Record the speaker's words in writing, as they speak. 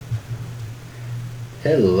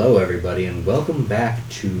Hello, everybody, and welcome back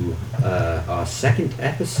to our second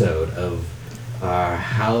episode of our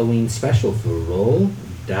Halloween special for Roll,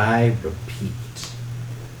 Die, Repeat.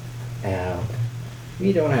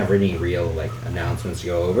 We don't have any real announcements to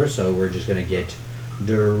go over, so we're just gonna get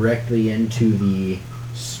directly into the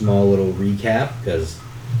small little recap because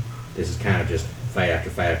this is kind of just fight after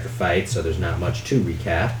fight after fight, so there's not much to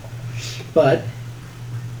recap. But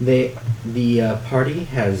the party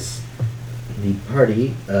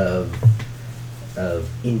of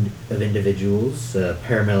individuals,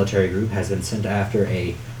 paramilitary group, has been sent after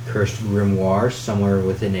a cursed grimoire somewhere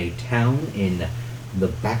within a town in the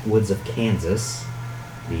backwoods of Kansas.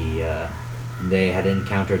 They had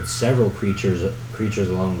encountered several creatures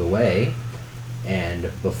along the way,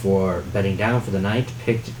 and before bedding down for the night,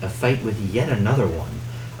 picked a fight with yet another one,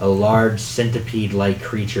 a large centipede-like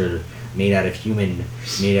creature made out of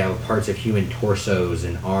parts of human torsos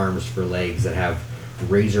and arms for legs that have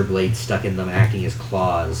razor blades stuck in them acting as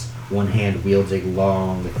claws. One hand wields a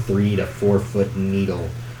long 3 to 4 foot needle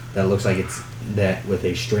that looks like it's that with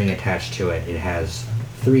a string attached to it. It has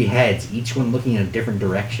 3 heads, each one looking in a different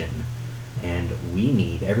direction. And we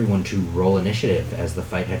need everyone to roll initiative as the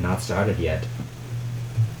fight had not started yet.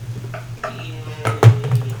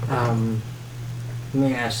 Let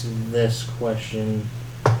me ask this question.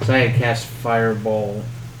 So I had cast Fireball,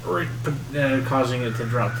 causing it to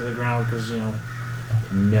drop to the ground because,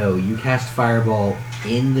 No, you cast Fireball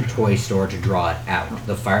in the toy store to draw it out.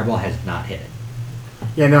 The Fireball has not hit it.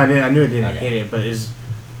 Yeah, no, I knew it didn't Okay. hit it, but is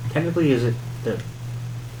it the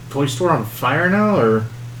toy store on fire now, or?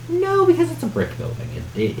 No, because it's a brick building.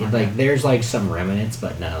 There's some remnants,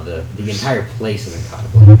 but no, the entire place is in caught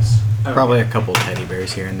ablaze. Okay. Probably a couple teddy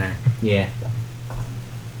bears here and there. Yeah.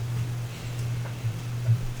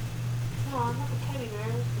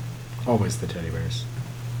 Always the teddy bears.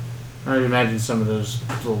 I would imagine some of those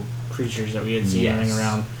little creatures that we had seen Yes. running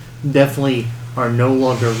around definitely are no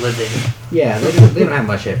longer living. Yeah, they don't have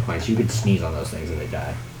much hit points. You could sneeze on those things and they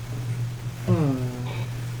die.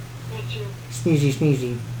 Sneezy,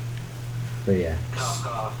 sneezy. But yeah.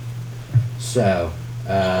 So,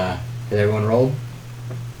 has everyone rolled?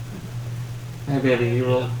 Hey, baby, you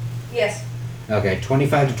roll. Yes. Okay,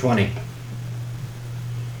 25 to 20.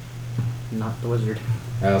 Not the wizard.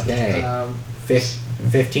 Okay.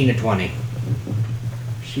 15 to 20.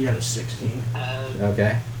 She got a 16.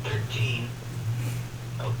 Okay. 13.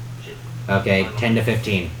 Oh, shit. Okay, 10 to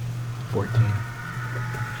 15. 14. 13,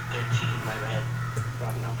 my bad.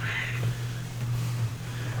 Wrong number.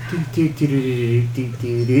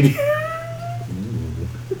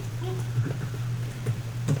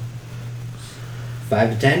 5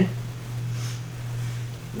 to 10?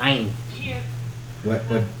 9. Here. What? I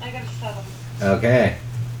got a 7. Okay.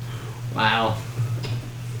 Wow.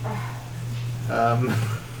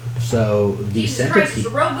 So, the Jesus Christ, is centipede... the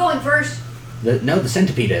road going first? The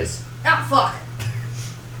centipede is. Ah, fuck.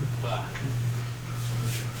 Fuck.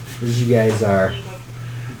 You guys are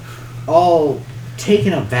all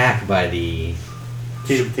taken aback by the...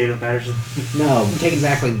 Potato Patterson. No, taken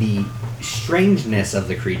aback by the strangeness of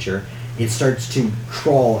the creature. It starts to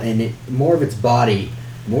crawl, and more of its body,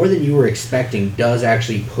 more than you were expecting, does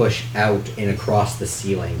actually push out and across the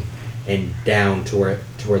ceiling and down to where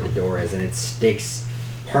the door is, and it sticks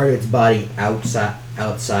part of its body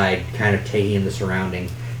outside, kind of taking in the surrounding.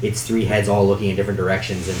 Its 3 heads all looking in different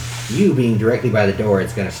directions, and you being directly by the door,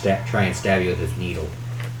 it's going to try and stab you with its needle.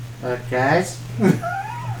 Guys?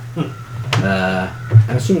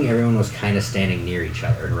 I'm assuming everyone was kind of standing near each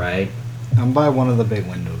other, right? I'm by one of the big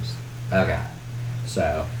windows. Okay.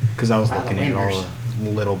 So, Because I was Wow, looking at all wingers. the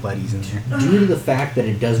little buddies in there. due to the fact that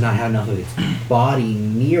it does not have enough of its body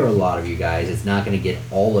near a lot of you guys, it's not going to get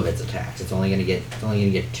all of its attacks. It's only going to get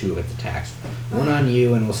 2 of its attacks. One on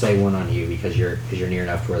you, and we'll say 1 on you because you're near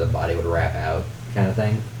enough to where the body would wrap out, kind of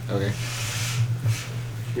thing. Okay.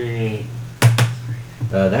 3.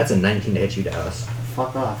 That's a 19 to hit you, Dallas.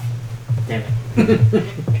 Fuck off. Damn it. Because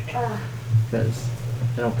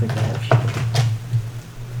I don't think I have shield.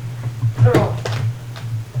 Roll. In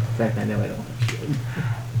fact, I know I don't have shield.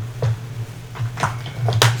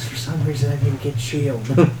 'Cause for some reason I didn't get shield.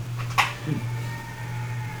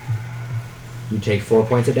 You take 4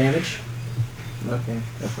 points of damage, Okay,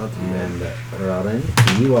 that's not too bad. and Robin,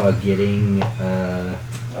 you are getting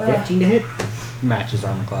 15 to hit. Matches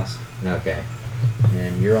armor class. Okay.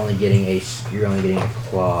 And you're only getting a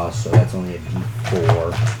claw, so that's only a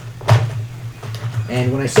D4.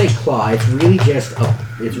 And when I say claw, it's really just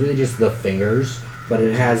the fingers, but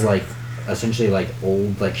it has essentially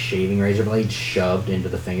old shaving razor blades shoved into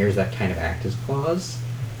the fingers that kind of act as claws.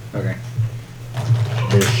 Okay.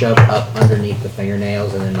 they're shoved up underneath the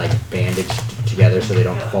fingernails and then like bandaged together so they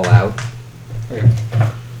don't fall out. Okay.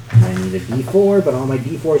 And I need a D4, but all my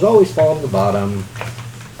D4s always fall to the bottom.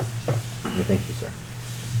 Well, thank you, sir.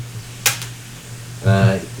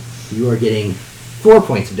 You are getting 4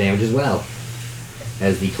 points of damage as well,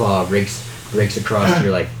 as the claw breaks across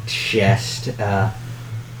your like chest.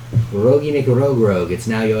 Rogi make a rogue. It's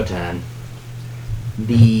now your turn.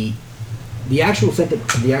 The actual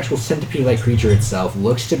centipede-like creature itself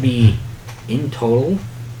looks to be, in total,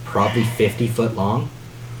 probably 50 foot long.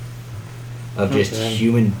 Of just Okay.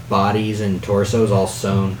 human bodies and torsos all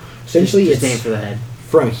sewn. Essentially, Just aim it's for the head.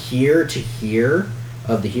 from here to here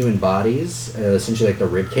of the human bodies, essentially like the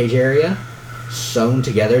rib cage area, sewn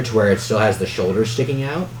together to where it still has the shoulders sticking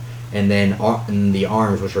out, and then and the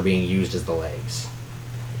arms, which are being used as the legs.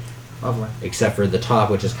 Lovely. Except for the top,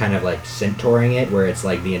 which is kind of like centauring it, where it's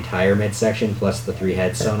like the entire midsection plus the 3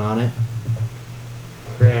 heads sewn on it.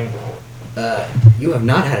 Great. You have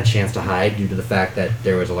not had a chance to hide due to the fact that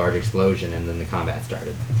there was a large explosion and then the combat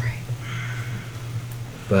started.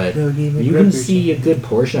 But you can see a good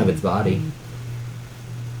portion of its body.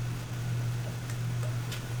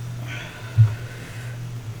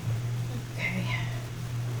 Okay.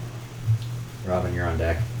 Robin, you're on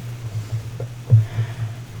deck.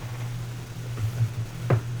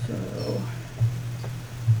 So.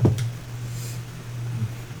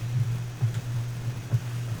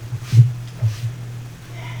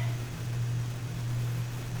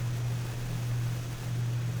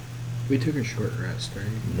 We took a short rest, right?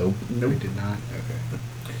 Nope. We did not.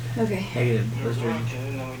 Okay. Okay. Negative. We were Lizard. going to,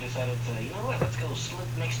 and then we decided to, you know what, let's go slip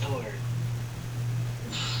next door.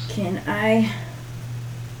 Can I?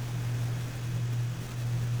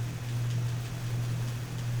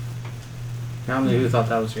 I don't know who thought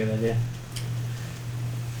that was a good idea.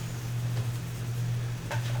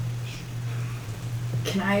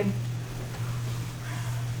 Can I?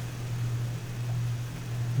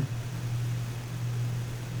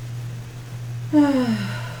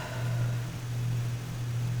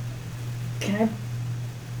 Can I?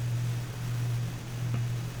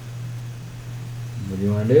 What do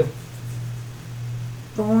you want to do?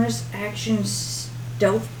 Bonus action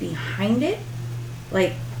stealth behind it,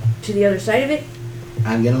 like to the other side of it.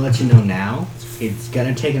 I'm gonna let you know now. It's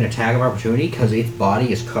gonna take an attack of opportunity because its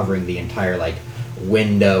body is covering the entire like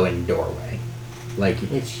window and doorway. Like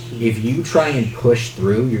It's huge. if you try and push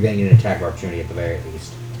through, you're gonna get an attack of opportunity at the very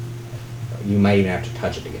least. You might even have to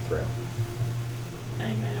touch it to get through.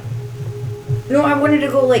 Dang, man. No, I wanted to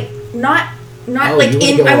go like not Oh, like you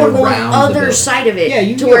wanna in. go I want to go on around the the other building. side of it. Yeah,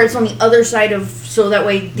 you to can where go- it's on the other side of. So that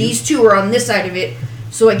way these two are on this side of it.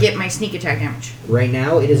 So I get my sneak attack damage. Right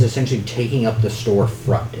now, it is essentially taking up the store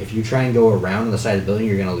front. If you try and go around on the side of the building,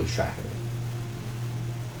 you're gonna lose track of it.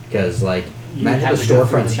 Because like, You imagine have the to go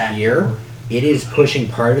through storefront's the back here. door. It is pushing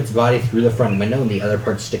part of its body through the front window, and the other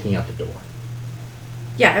part's sticking out the door.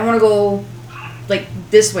 Yeah, I want to go like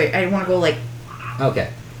this way. I want to go like. Okay,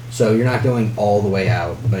 so you're not going all the way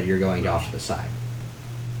out, but you're going off to the side.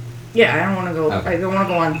 Yeah, I don't want to go. Okay. I don't want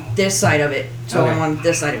to go on this side of it. So Okay. I'm on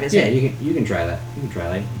this side of his Yeah, head. you can try that. You can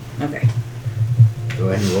try that. Okay. Go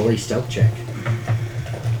ahead and roll a stealth check.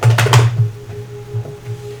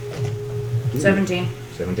 17.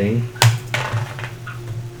 17.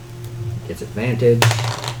 Gets advantage.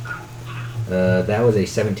 That was a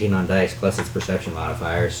 17 on dice plus its perception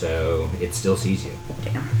modifier, so it still sees you.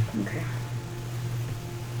 Damn. Okay.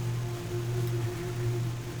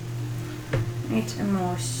 Right, I'm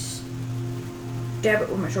gonna stab it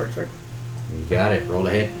with my short sword. You got it. Roll a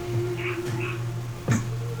hit.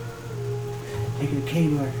 Making a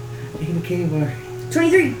candy bar. Making a candy bar.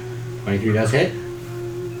 23. 23 does hit.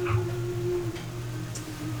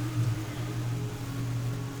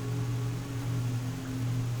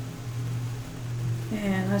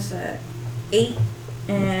 And that's a 8.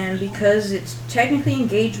 And because it's technically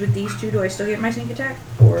engaged with these two, do I still get my sneak attack?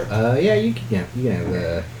 Or Yeah, you can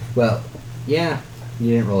have, well, yeah, you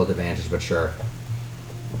didn't roll at advantage, but sure.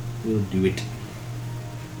 We'll do it.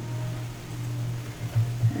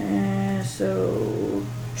 so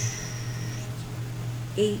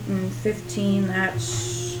 8 and 15,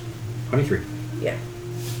 that's 23. yeah.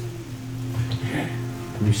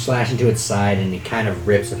 You slash into its side, and it kind of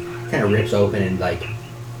rips open, and like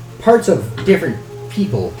parts of different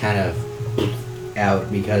people kind of out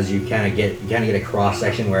because you kind of get a cross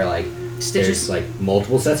section where like Stitches. there's like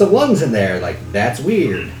multiple sets of lungs in there. Like that's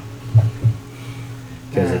weird.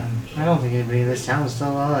 Because I don't think anybody in this town is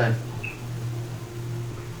still alive.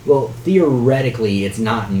 well, theoretically, it's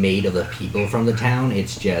not made of the people from the town.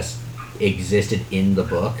 It's just existed in the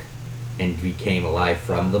book and became alive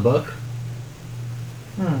from the book.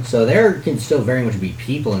 So there can still very much be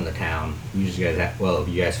people in the town. You just guys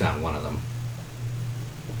you guys found one of them.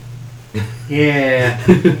 Yeah.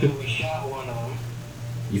 We shot one of them.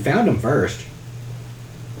 You found him first.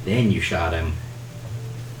 Then you shot him.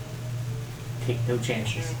 Take no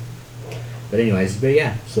chances. But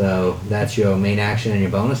yeah, so that's your main action and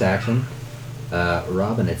your bonus action.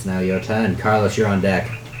 Robin, it's now your turn. Carlos, you're on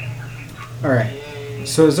deck. Alright.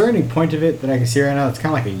 So is there any point of it that I can see right now? It's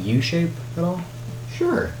kind of like a U shape at all?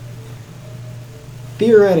 Sure.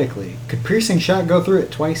 Theoretically, could piercing shot go through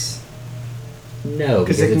it twice? No,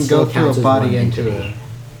 Because it can still go through counts a as body one into entity.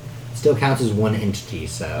 a... It still counts as one entity,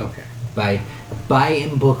 so Okay. by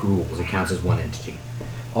in-book rules, it counts as one entity.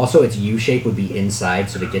 Also, its U-shape would be inside,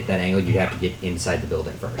 so to get that angle, you'd have to get inside the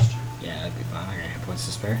building first. Yeah, that'd be fine. I got hit points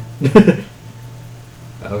to spare.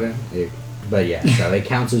 Okay. But yeah, so it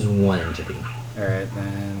counts as one entity. Alright,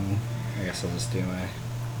 then I guess I'll just do my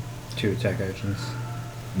 2 attack actions.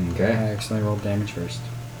 I Okay. accidentally rolled damage first.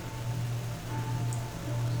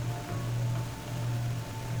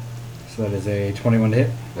 So that is a 21 to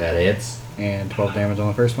hit That hits. and 12 damage on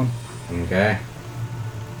the first one. Okay.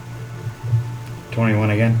 21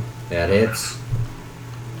 again That hits.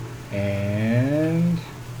 and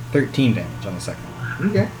 13 damage on the second one.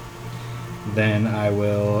 Okay. Then I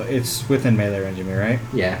will... It's within melee range of me, right?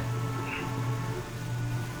 Yeah.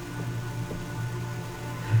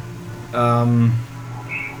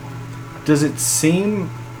 Does it seem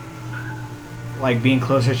like being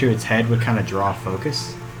closer to its head would kind of draw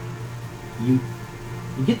focus? You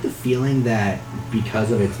get the feeling that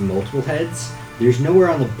because of its multiple heads, there's nowhere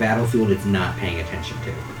on the battlefield it's not paying attention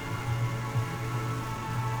to.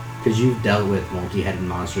 Because you've dealt with multi-headed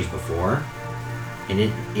monsters before, and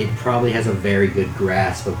it probably has a very good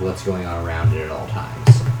grasp of what's going on around it at all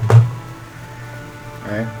times.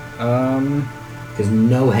 Alright. Because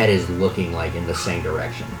no head is looking like in the same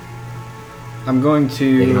direction. I'm going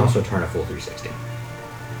to... They can also turn a full 360.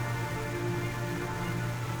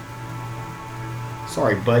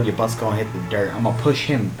 Sorry, bud, your butt's gonna hit the dirt. I'm gonna push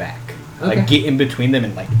him back. Okay. Like, get in between them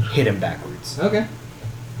and, like, hit him backwards. Okay.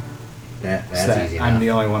 That's So that easy I'm enough. the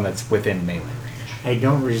only one that's within melee range. I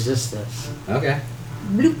don't resist this. Okay.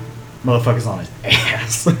 Bloop. Motherfucker's on his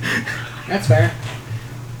ass. That's fair.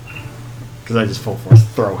 Because I just full force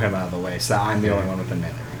throw him out of the way, so I'm the only one within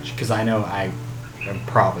melee range. Because I know I am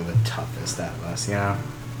probably the toughest at this, you know?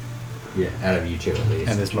 Yeah, out of you two at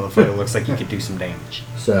least. And this motherfucker looks like he could do some damage.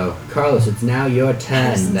 So, Carlos, it's now your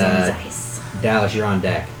turn. Harrison's on his ice. Dallas, you're on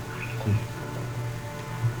deck. Okay.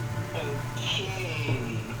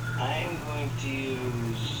 I'm going to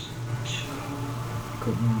use 2.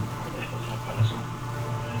 Cool. Where the hell's my pencil?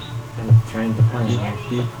 I'm trying to find it.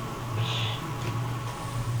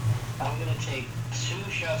 I'm gonna take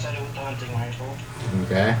 2 shots at it with the hunting rifle.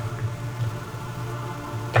 Okay.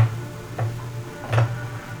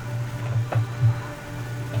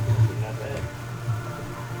 Not bad.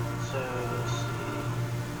 So, let's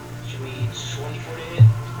see. Should we 24 to hit?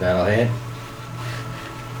 That'll hit.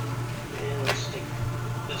 And let's take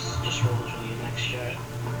this. Just roll for the next shot.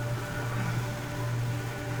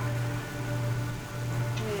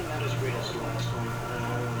 Not as great as the last one.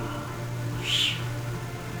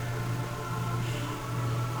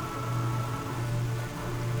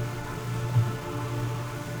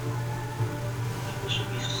 This will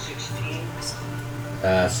be 16.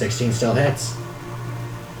 16 still hits.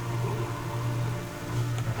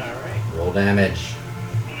 Alright. Roll damage.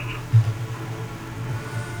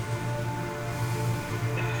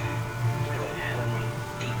 Where the hell are my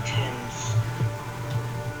D10s?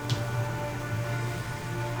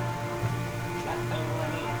 Not that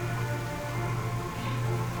one.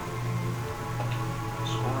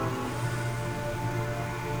 This one.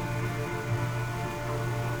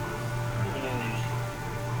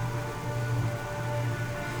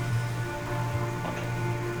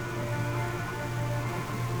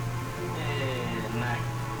 Not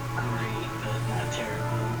great, but not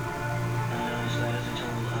terrible. So that is a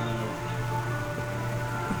total of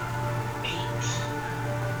 8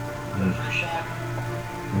 for the first shot.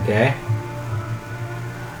 Okay.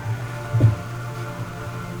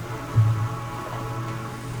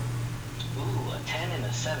 Ooh, a 10 and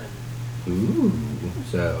a 7. Ooh.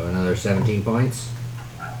 So another 17 points.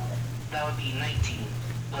 That would be 19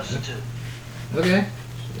 plus 2. Okay.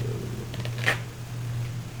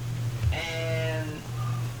 And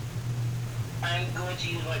I'm going to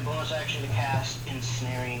use my bonus action to cast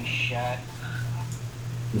Ensnaring Shot.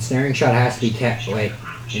 Ensnaring shot has to be cast. Wait.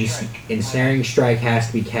 Ensnaring strike has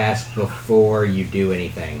to be cast before you do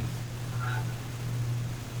anything.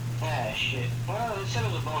 Ah, shit. Well, it said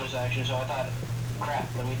it was a bonus action, so I thought crap.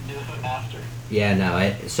 Let me do it after. Yeah,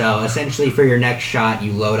 no. So essentially, for your next shot,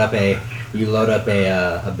 you load up a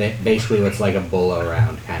basically what's like a bolo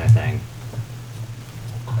round kind of thing.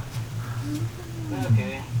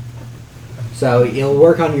 Okay. So it'll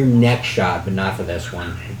work on your next shot, but not for this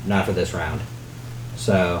one, not for this round.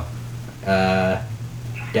 So,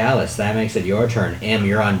 Dallas, that makes it your turn. M,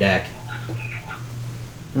 you're on deck.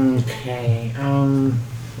 Okay.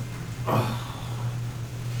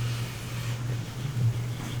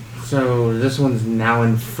 So this one's now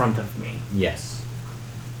in front of me. Yes.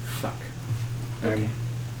 Fuck.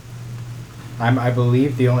 I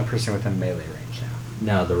believe the only person within melee range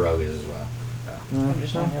now. No, the rogue is as well. I'm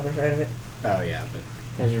just on the other side of it. Oh yeah, but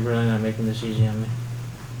Guys, you're really not making this easy on me.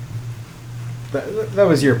 that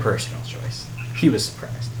was your personal choice. He was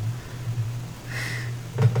surprised.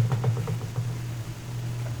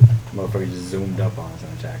 Motherfucker just zoomed up on us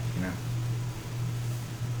and attacked, you know.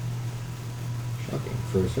 Shocking.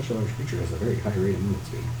 For such a large creature, has a very high rate of movement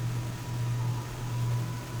speed.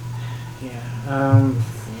 Yeah.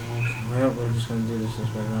 Well, we're just gonna do this way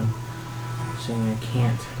then. Saying I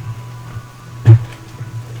can't.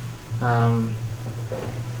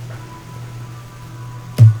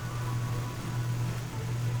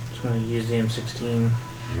 Just gonna use the M16.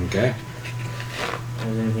 Okay.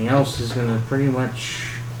 As anything else is gonna pretty much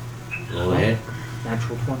Roll a hit.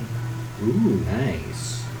 natural 20. Ooh,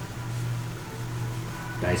 nice.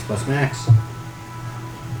 Dice plus max.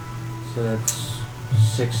 So that's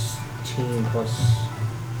 16 plus.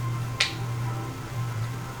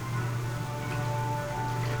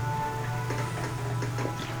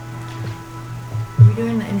 Are we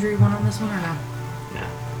doing the injury one on this one or no? No.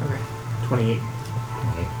 Okay. 28.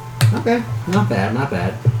 Okay. Not bad, not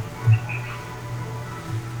bad.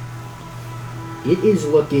 It is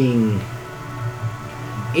looking...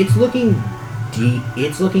 It's looking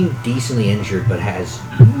decently injured, but has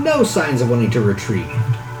no signs of wanting to retreat.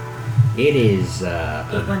 It is,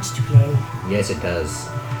 It wants to play. yes, it does.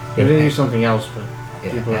 It didn't do something else, but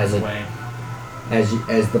it people has are a- away.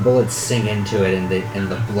 As the bullets sink into it, and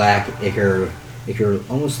the black ichor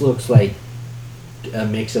almost looks like a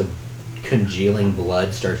mix of congealing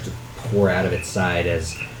blood starts to pour out of its side,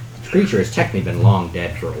 as the creature has technically been long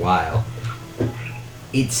dead for a while.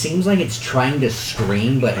 It seems like it's trying to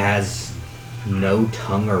scream, but has no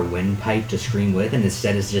tongue or windpipe to scream with, and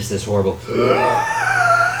instead it's just this horrible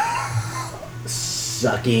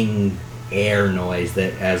sucking air noise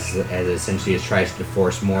that as essentially it tries to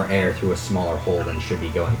force more air through a smaller hole than should be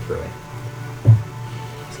going through it.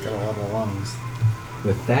 It's got a lot of lungs.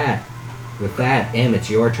 With that, M, it's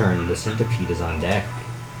your turn. The centipede is on deck.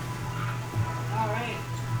 Alright.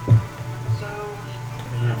 So,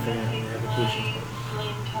 I'm not figuring out the application.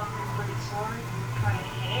 flame tongue great sword. Try to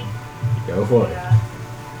hit it. Go for it.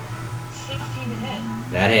 16 to hit.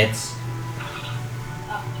 That hits.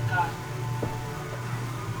 Oh, God.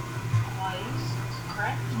 Twice.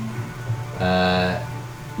 Correct?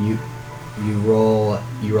 You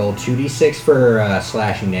roll 2d6 for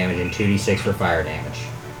slashing damage and 2d6 for fire damage.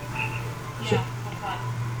 Sure. Yeah, that's fine.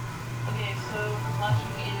 Okay, so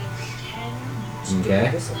slashing is 10. Okay.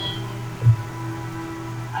 And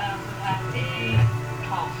I also have a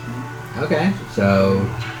 12. Okay. So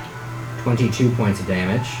 22 points of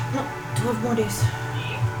damage. No, 12 more days.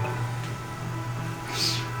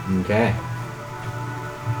 Okay.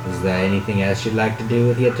 Is there anything else you'd like to do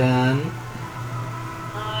with your turn?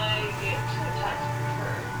 I get 2 attacks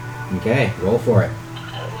per turn. Okay, roll for it. When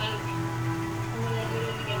I do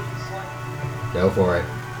it against this one. Go for it.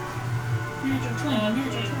 Natural 20,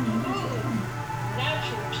 natural 20, natural 20.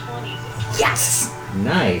 Natural 20s. Yes!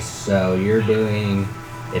 Nice. So you're doing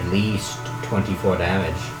at least 24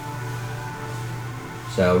 damage.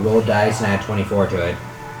 So roll dice and add 24 to it.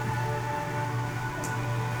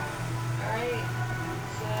 Alright.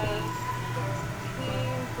 Says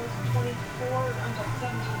 16 plus 24. I'm sorry,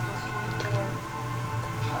 17 plus 24.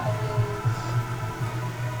 Is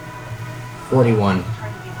 41.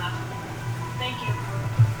 trying to do math. Thank you for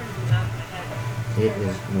trying to do math in my head. It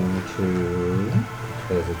is going to,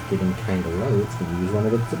 because it's getting kind of low, it's going to use one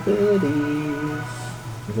of its abilities.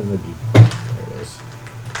 It's in the deep. There it is.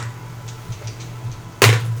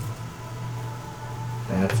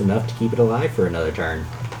 That's enough to keep it alive for another turn.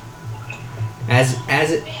 As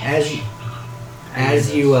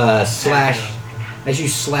you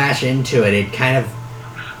slash into it, it kind of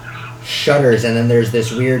shudders, and then there's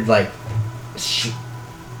this weird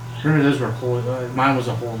Remember those were holy. Mine was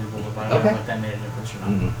a holy bullet, but I don't Okay. know if that made a difference or not.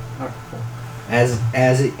 Mhm. Okay, cool.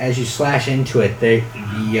 As you slash into it, the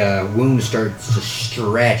wound starts to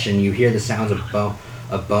stretch, and you hear the sounds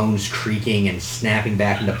of bones creaking and snapping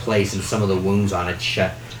back into place, and some of the wounds on it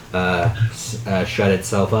shut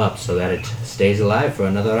itself up so that it stays alive for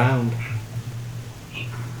another round.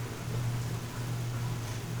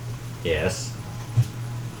 Yes.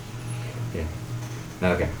 Yeah.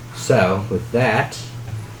 Okay. So with that,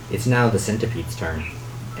 it's now the centipede's turn,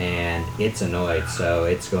 and it's annoyed. So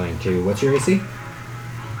it's going to. What's your AC?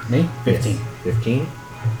 Me? 15. Yes, 15.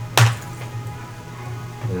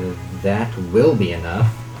 That will be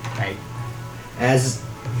enough. Right. As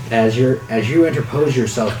you interpose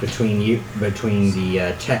yourself between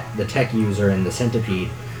the tech user and the centipede,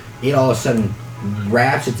 it all of a sudden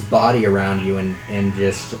wraps its body around you, and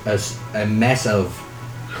just a mess of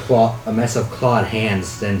clawed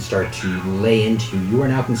hands then start to lay into you. You are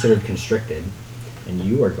now considered constricted, and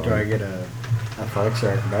you are going. Do I get a athletics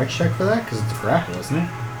or acrobatics check for that? Because it's a grapple, isn't it?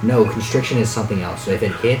 No, constriction is something else. So if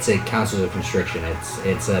it hits, it counts as a constriction.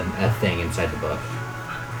 It's a thing inside the book.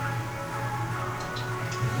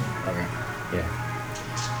 Okay. Yeah.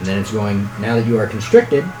 And then it's going, now that you are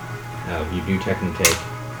constricted, you do technically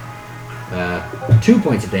take 2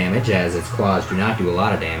 points of damage, as its claws do not do a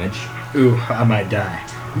lot of damage. Ooh, I might die.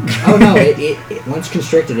 Oh no, it once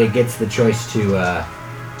constricted, it gets the choice to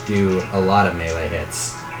do a lot of melee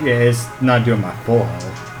hits. Yeah, it's not doing my full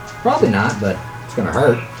health. Probably not, but it's gonna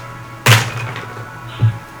hurt.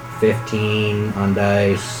 15 on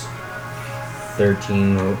dice,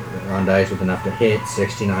 13 on dice with enough to hit,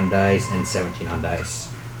 16 on dice, and 17 on dice.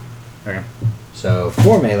 Okay. So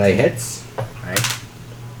 4 melee hits. Right.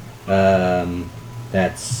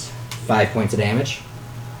 That's 5 points of damage.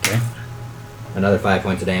 Okay. Another 5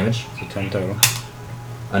 points of damage. So 10 total.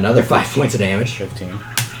 Another 5 points of damage. 15.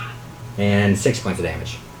 And 6 points of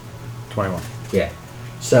damage. 21. Yeah.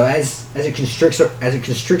 So as it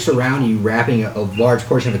constricts around you, wrapping a large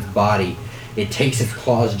portion of its body, it takes its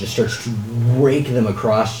claws and just starts to rake them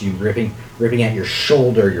across you, ripping at your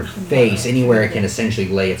shoulder, your face, anywhere it can essentially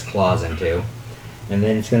lay its claws into. And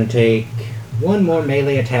then it's going to take one more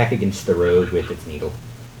melee attack against the road with its needle.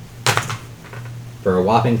 For a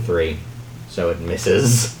whopping 3. So it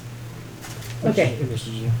misses. Okay. It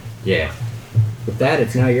misses you. Yeah. With that,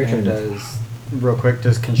 it's now your turn. Real quick,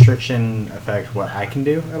 does constriction affect what I can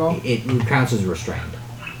do at all? It counts as restrained.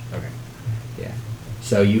 Okay. Yeah.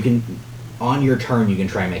 So you can, on your turn, you can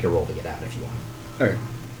try and make a roll to get out if you want. Okay.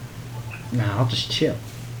 Nah, I'll just chill.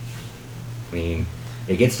 I mean,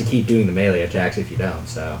 it gets to keep doing the melee attacks if you don't,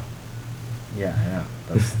 so. Yeah, I know.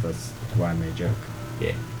 That's why I made a joke.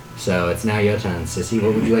 Yeah. So it's now your turn, Sissy.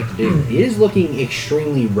 What would you like to do? It is looking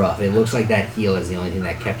extremely rough. It looks like that heal is the only thing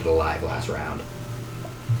that kept it alive last round.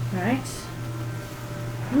 Alright.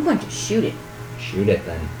 I'm going to shoot it. Shoot it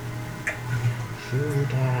then. Shoot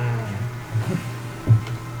it.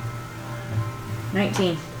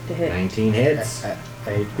 19 to hit. 19 hits. I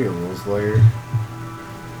hate to be a rules lawyer,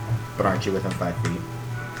 but aren't you within 5 feet?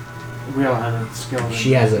 We all have that skill.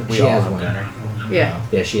 She has We all have one. gunner. Yeah.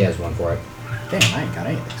 Yeah, she has one for it. Damn, I ain't got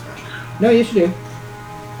anything special. No, yes you do.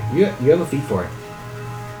 You have a feat for it.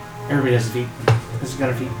 Everybody has a feat. This has got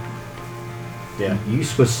a feat. Yeah. You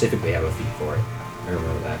specifically have a feat for it. I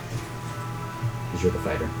remember that. Because you're the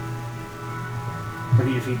fighter. Look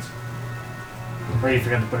at your feats. Or you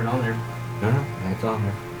forgot to put it on there. No, it's on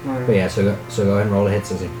there. Alright. But yeah, so go ahead and roll a hit,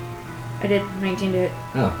 Sissy. I did 19 to hit.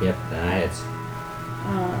 Oh, yep, then that hits.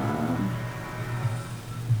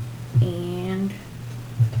 And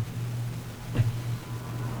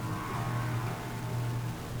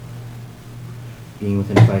Being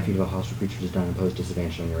within 5 feet of a hostile creature does not impose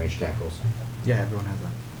disadvantage on your ranged tackles. Yeah, everyone has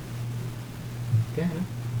that. Yeah, I know.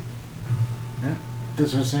 Yeah.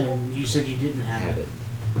 That's what I'm saying. You said you didn't have Have it.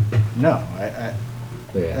 it. No,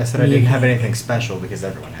 But yeah. I said I didn't have anything special because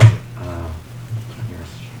everyone has it. Yes.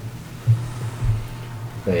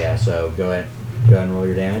 But yeah, so go ahead and roll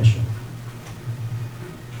your damage.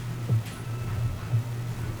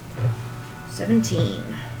 17.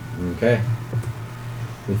 Okay.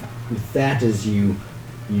 With that, as you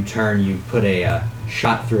turn, you put a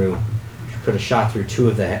shot through two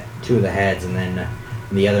of the heads, and then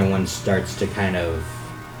the other one starts to kind of,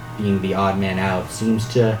 being the odd man out, seems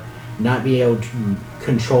to not be able to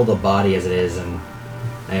control the body as it is, and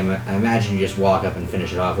I imagine you just walk up and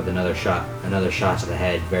finish it off with another shot to the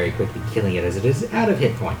head, very quickly killing it as it is out of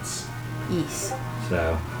hit points. Yes.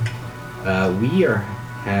 So, we are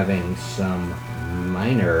having some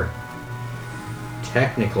minor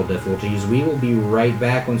technical difficulties. We will be right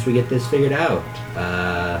back once we get this figured out.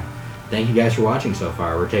 Thank you guys for watching so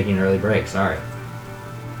far. We're taking an early break. Sorry.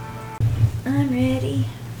 I'm ready.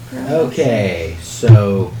 Okay,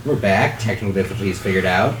 so we're back. Technical difficulties figured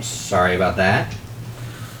out. Sorry about that.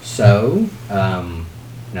 So,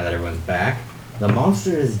 now that everyone's back. The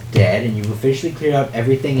monster is dead, and you've officially cleared out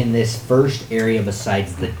everything in this first area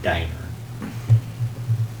besides the diner.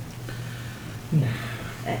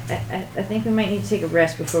 I think we might need to take a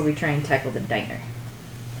rest before we try and tackle the diner.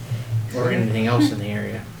 Or anything else in the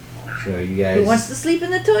area. So you guys... Who wants to sleep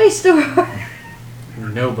in the toy store?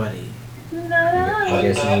 Nobody. I'm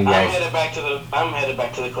guessing you guys... I'm headed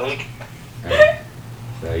back to the clinic. Alright.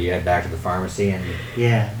 So you head back to the pharmacy, and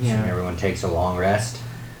Yeah, everyone takes a long rest.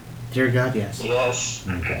 Dear God, yes. Yes.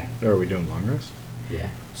 Okay. Are we doing long rest? Yeah.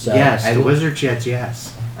 So yes, I the will, wizard jets,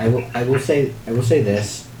 yes. I will say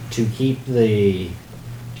this to keep the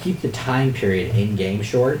time period in game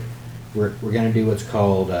short. We're gonna do what's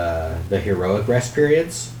called the heroic rest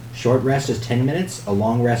periods. Short rest is 10 minutes. A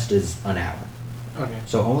long rest is an hour. Okay.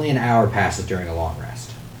 So only an hour passes during a long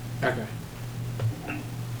rest. Okay.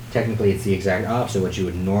 Technically, it's the exact opposite of what you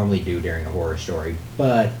would normally do during a horror story,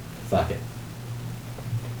 but fuck it.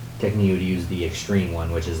 Technically, you would use the extreme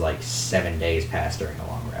one, which is like 7 days pass during a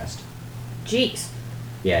long rest. Jeez.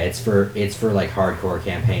 Yeah, it's for like hardcore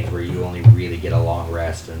campaigns where you only really get a long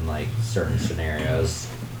rest in like certain scenarios.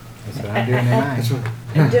 That's what I'm doing tonight. That's when,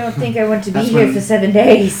 I don't think I want to be That's here when- for 7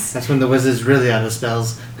 days. that's when the wizard's really out of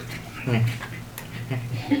spells.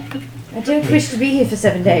 I don't wish to be here for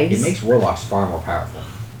 7 days. It makes warlocks far more powerful.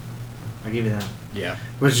 I'll give you that. Yeah.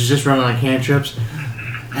 Which is just running on cantrips.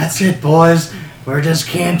 That's it, boys. We're just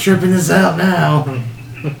cantripping this out now.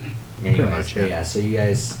 Anyways, much, yeah. yeah. So you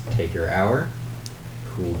guys take your hour,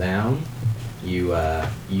 cool down. You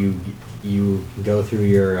go through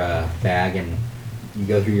your bag and you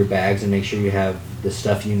go through your bags and make sure you have the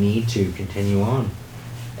stuff you need to continue on.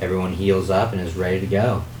 Everyone heals up and is ready to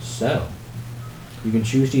go. So you can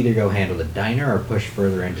choose to either go handle the diner or push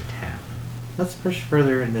further into town. Let's push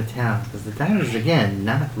further into town, because the diner's, again,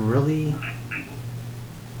 not really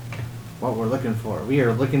what we're looking for. We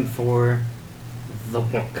are looking for the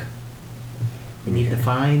book. We need to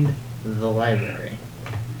find the library.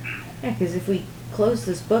 Yeah, because if we close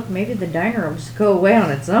this book, maybe the diner will just go away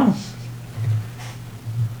on its own.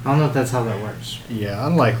 I don't know if that's how that works. Yeah,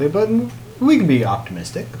 unlikely, but we can be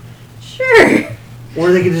optimistic. Sure.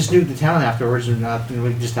 Or they could just nuke the town afterwards, and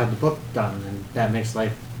we could just have the book done, and that makes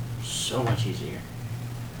life so much easier.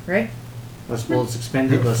 Right? Less bullets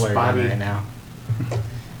expended, less Flare body. gun right now.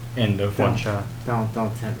 End of one shot. Don't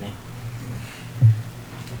tempt me.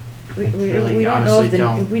 We Really, don't know honestly, if the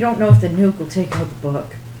don't. we don't know if the nuke will take out the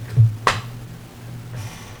book.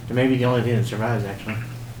 It may be the only thing that survives, actually.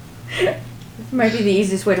 It might be the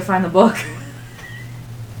easiest way to find the book.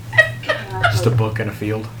 Just a book in a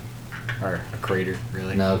field. Or a crater,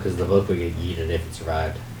 really. No, because the book would get yeeted if it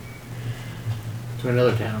survived. To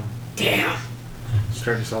another town. Damn!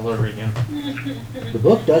 Start this all over again. The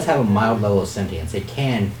book does have a mild level of sentience. It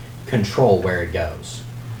can control where it goes.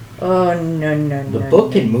 Oh no! The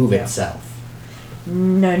book can move Yeah. itself.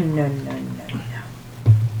 No!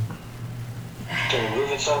 Can it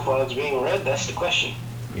move itself while it's being read? That's the question.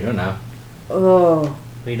 You don't know. Oh,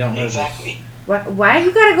 We don't know Exactly. why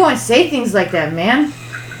you gotta go and say things like that, man?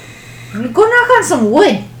 Go knock on some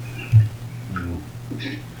wood.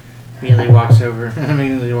 this. Immediately walks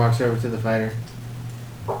over to the fighter.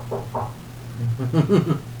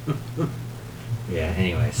 Yeah,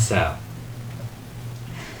 anyway, so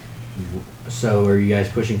are you guys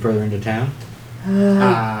pushing further into town?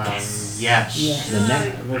 Yes. Yes. The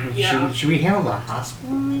next, Should we handle the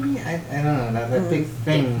hospital, maybe? I don't know. That big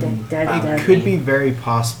thing. It could be very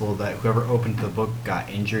possible that whoever opened the book got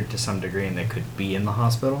injured to some degree and they could be in the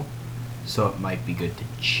hospital. So it might be good to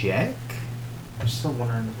check. I'm still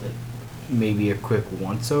wondering if it. Maybe a quick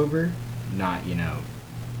once over. Not,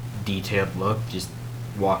 detailed look. Just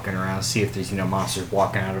walking around, see if there's, monsters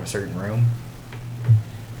walking out of a certain room.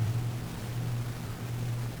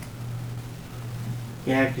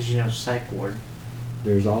 Yeah, because psych ward.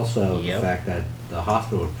 there's also Yep. the fact that the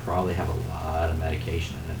hospital would probably have a lot of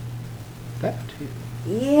medication in it. That too.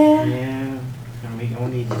 Yeah. Yeah, and we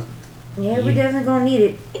don't need it. Yeah, we're definitely gonna need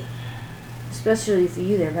it. Especially for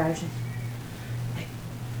you there, Patterson.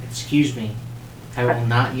 Excuse me. I will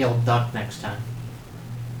not yell duck next time.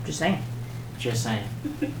 Just saying. Just saying.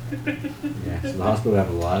 Yeah, so the hospital would have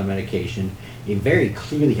a lot of medication. It very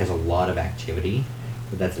clearly has a lot of activity,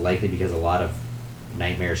 but that's likely because a lot of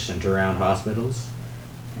nightmares center around hospitals.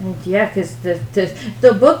 And yeah, because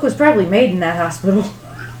the book was probably made in that hospital.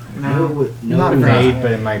 No, Not it's made,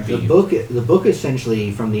 but it might be. The book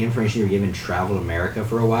essentially, from the information you were given, traveled America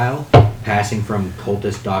for a while, passing from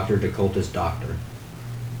cultist doctor to cultist doctor.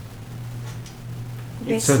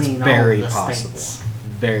 It's So it's seen all very the possible. things.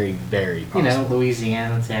 very, very You know, possible.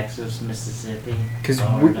 Louisiana, Texas, Mississippi. Because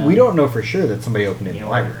Florida. we don't know for sure that somebody opened it in the Yeah.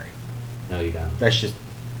 library. No, you don't. That's just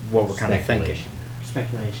what we're kind of thinking. Speculation.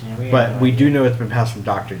 Speculation. Yeah, have But no we idea. do know it's been passed from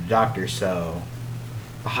doctor to doctor, so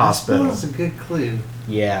the hospital. That's a good clue.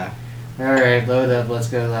 Yeah. All right, load up. Let's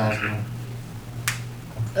go to the hospital.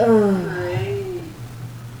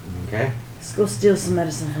 Okay. Let's go steal some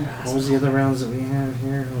medicine from the What hospital. was the other rounds that we have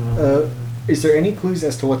here? Is there any clues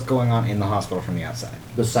as to what's going on in the hospital from the outside?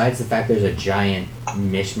 Besides the fact there's a giant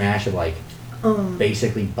mishmash of like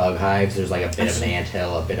basically bug hives, there's like a bit of an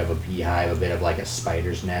anthill, a bit of a beehive, a bit of like a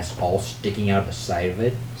spider's nest, all sticking out the side of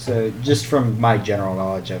it. So, just from my general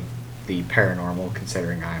knowledge of the paranormal,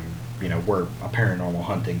 considering we're a paranormal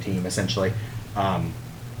hunting team essentially,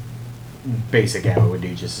 basic ammo would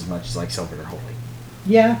do just as much as like Silver or Holy.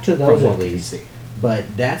 Yeah, to From those what at we can least. see.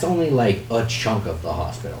 But that's only like a chunk of the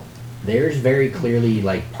hospital. There's very clearly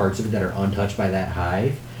like parts of it that are untouched by that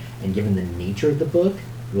hive, and given the nature of the book,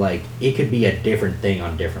 like it could be a different thing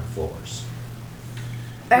on different floors.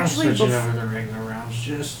 Actually, I'm switching bef- over the regular rounds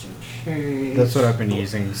just in case. That's what I've been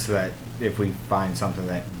using, so that if we find something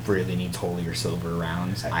that really needs Holy or Silver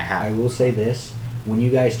rounds, I have. I will say this: when you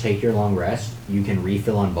guys take your long rest, you can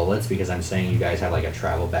refill on bullets because I'm saying you guys have like a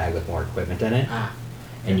travel bag with more equipment in it, Ah,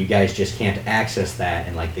 and you guys just can't access that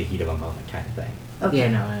in like the heat of a moment kind of thing. okay.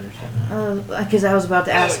 yeah, no, I understand that. Because I was about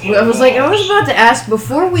to ask. I was about to ask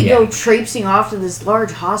before we go traipsing off to this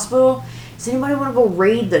large hospital. Does anybody want to go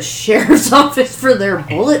raid the sheriff's office for their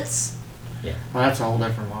bullets? Well, that's a whole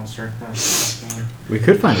different monster. We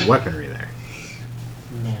could find weaponry there.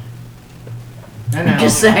 Yeah. No,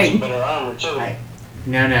 Just saying. Better armor too. I-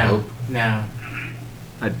 no, Nope. no.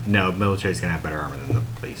 No, military's gonna have better armor than the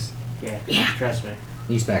police. Yeah, Yeah. trust me. At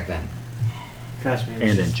least back then. Trust me. it's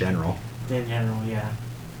And in just- general. in general, yeah.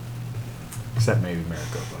 Except maybe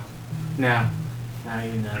Maricopa. No,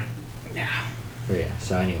 you know. But yeah.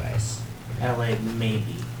 So, anyways, LA,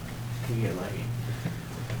 maybe. You get lucky.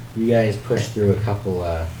 you guys push through a couple.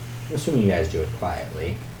 Assuming you guys do it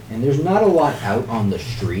quietly, and there's not a lot out on the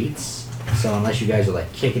streets. So unless you guys are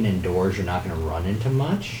like kicking in doors, you're not going to run into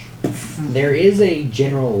much. There is a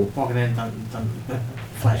general. Walking in,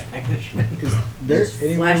 flashback this shit. There's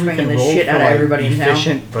flashbanging the shit out of everybody in town.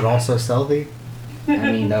 efficient, but also stealthy. I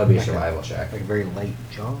mean, that would be a survival check. Like a very light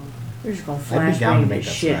jog. We're just gonna I'd be down to flashbang the make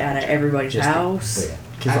that shit survival out of check. everybody's Just to- house. But yeah.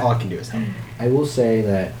 Because all I can do is help. I will say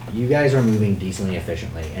that you guys are moving decently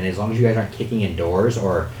efficiently, and as long as you guys aren't kicking in doors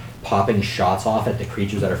or popping shots off at the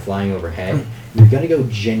creatures that are flying overhead, you're gonna go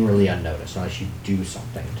generally unnoticed unless you do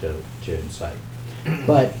something to incite.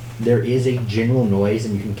 But there is a general noise,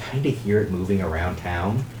 and you can kind of hear it moving around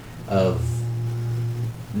town. Of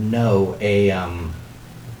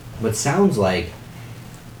what sounds like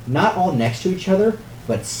not all next to each other,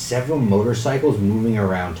 but several motorcycles moving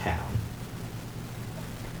around town.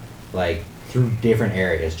 Like through different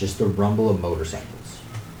areas, just the rumble of motorcycles.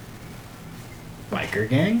 Biker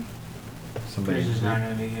gang? Somebody. This is not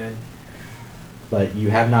gonna be good. But you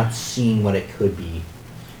have not seen what it could be.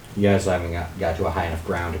 You guys haven't got to a high enough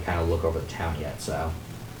ground to kind of look over the town yet, so.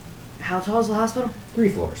 How tall is the hospital? 3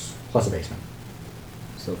 floors, plus a basement.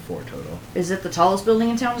 So 4 total. Is it the tallest building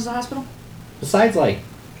in town? Is the hospital? Besides, like,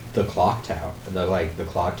 the clock tower. The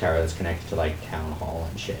clock tower that's connected to, like, town hall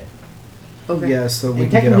and shit. Okay. Yeah, so we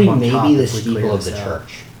And can get up technically, on maybe top the if we clear steeple of this the out.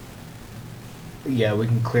 church. Yeah, we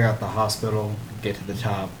can clear out the hospital, get to the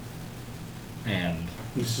top, and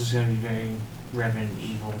This is gonna be very Reverend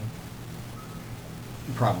Evil.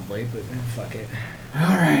 probably, but fuck it.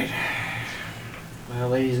 Alright. Well,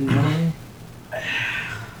 ladies and gentlemen.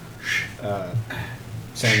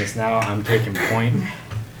 Saying this now, I'm taking point.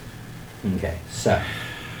 Okay, so.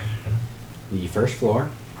 The first floor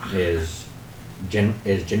is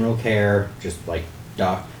general care, just like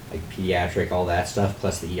pediatric, all that stuff,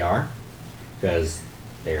 plus the ER. Because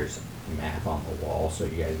there's math on the wall, so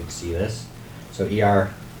you guys can see this. So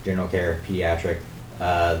ER, general care, pediatric.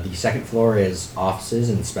 The second floor is offices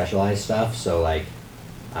and specialized stuff. So like,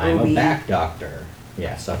 I'm OB. a back doctor.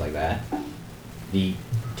 Yeah, stuff like that. The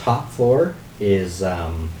top floor is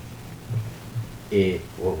what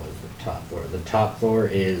was the top floor? The top floor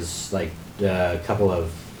is like a couple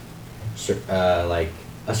of like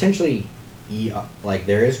essentially like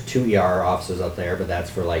there is 2 ER offices up there, but that's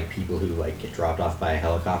for like people who like get dropped off by a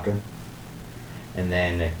helicopter. And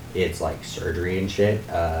then it's like surgery and shit.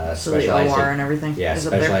 So the OR and everything Yeah, is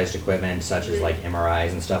up there? specialized equipment such as like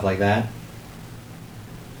MRIs and stuff like that.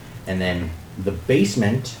 And then the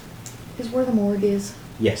basement, Is where the morgue is.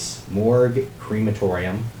 yes, morgue,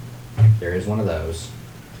 crematorium. There is one of those.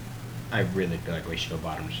 I really feel like we should go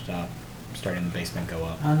bottom to top. starting the basement go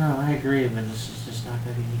up. Oh no, I agree, but this is just not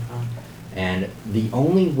gonna be any fun. And the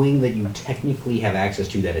only wing that you technically have access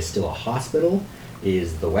to that is still a hospital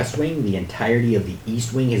is the west wing. The entirety of the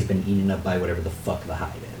east wing has been eaten up by whatever the fuck the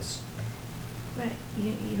hive is. But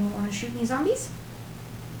you don't want to shoot any zombies?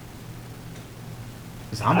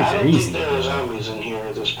 Zombies I are don't easy. think there are zombies in here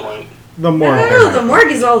at this point. The more I don't know. The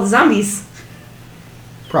morgue is all the zombies.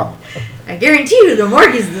 Probably. I guarantee you, the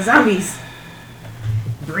morgue is the zombies.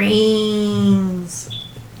 Brains.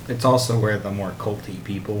 It's also where the more culty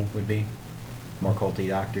people would be. More culty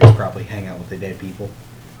doctors probably hang out with the dead people.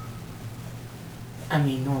 I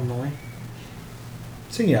mean, normally.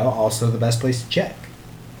 So, also the best place to check.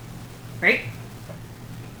 Right?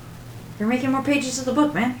 You're making more pages of the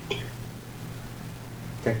book, man.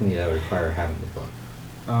 Technically, that would require having the book.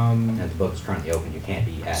 And the book is currently open. You can't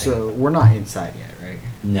be adding. So, we're not inside yet, right?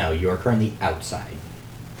 No, you are currently outside.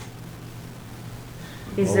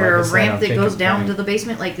 Is Well, there like I a said, ramp I'll that take goes a down point. to the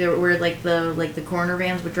basement, like where the coroner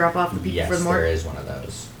vans would drop off the people Yes, for the there morgue? is one of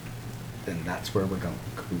those. Then that's where we're going.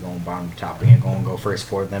 We're going bottom to top. We ain't going to go first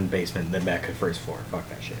floor, then basement, then back to first floor. Fuck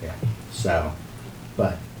that shit. Yeah. So,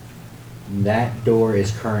 but that door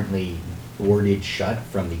is currently boarded shut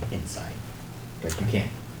from the inside. Like you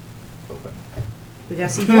can't open. We got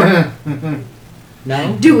C4.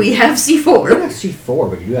 No. Do we have You don't C4? have C4,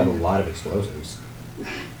 but you do have a lot of explosives.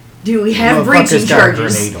 Do we have Motherfucker's breaching got a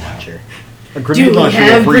charges? grenade launcher. A grenade we launcher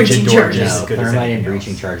have will breach a breaching door charges? just No, as good as thermite and anything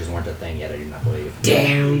breaching else. charges weren't a thing yet. I do not believe.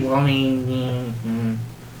 Damn. Well, I mean,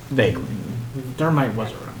 Vaguely. Thermite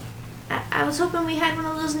was around. I was hoping we had one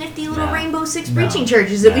of those nifty little No. Rainbow Six No. breaching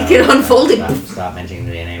charges that we No, could no, unfold it. Stop mentioning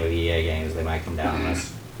the name of EA games. They might come down on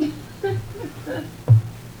us.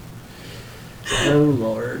 Oh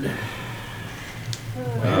lord.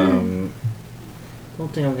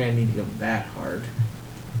 Don't think I'm gonna need to go that hard.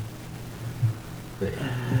 But,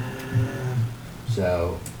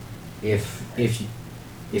 so, if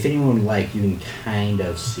anyone would like, you can kind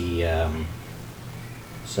of see.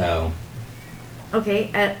 So,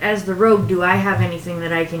 Okay, as the rogue, do I have anything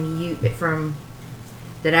that I can use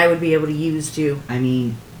that I would be able to use to? I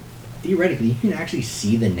mean, theoretically, you can actually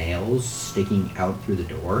see the nails sticking out through the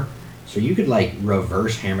door. So you could like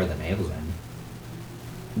reverse hammer the nails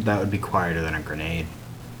in. That would be quieter than a grenade.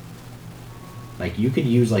 Like you could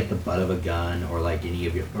use like the butt of a gun or like any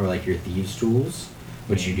of your your thieves' tools,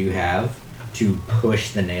 which you do have, to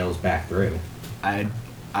push the nails back through.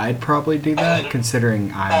 I'd probably do that,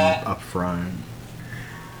 considering I'm up front.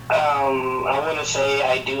 I want to say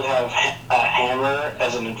I do have a hammer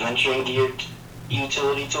as an adventuring gear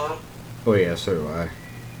utility tool. Oh yeah, so do I.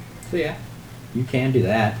 So yeah, you can do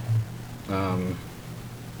that.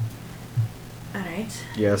 Alright.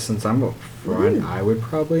 Yeah, since I'm up front, I would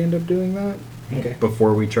probably end up doing that. Okay.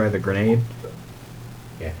 Before we try the grenade.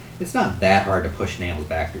 Yeah, it's not that hard to push nails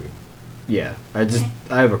back through. Yeah, I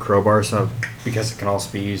have a crowbar, so because it can also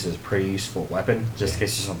be used as a pretty useful weapon. Just in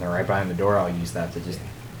case there's something right behind the door, I'll use that to just.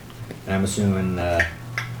 And I'm assuming.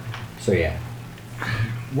 So yeah,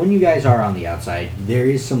 when you guys are on the outside, there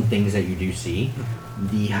is some things that you do see.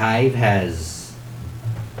 The hive has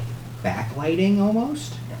backlighting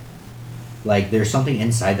almost. Like there's something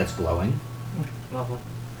inside that's glowing, Lovely.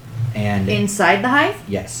 and Inside the hive?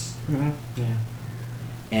 yes, Yeah.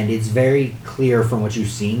 and it's very clear from what you've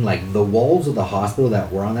seen. Like the walls of the hospital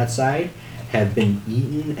that were on that side have been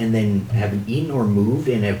eaten, and then have been eaten or moved,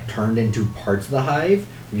 and have turned into parts of the hive.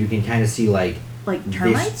 You can kind of see like Like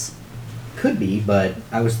termites? could be, but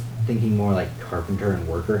I was thinking more like carpenter and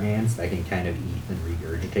worker ants that can kind of eat and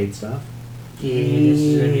regurgitate stuff. Yeah, this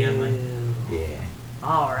is gonna be on my. Yeah.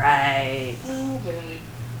 Alright.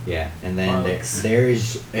 Yeah, and then Bugs.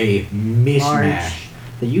 there's a mishmash Large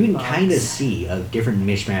that you can bugs. kind of see of different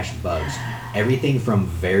mishmash of bugs. Everything from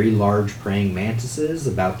very large praying mantises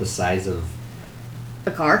about the size of,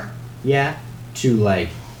 A car? yeah, to like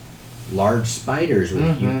large spiders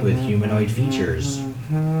with, with humanoid features.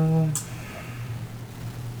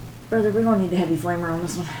 Brother, we're gonna need a heavy flamer on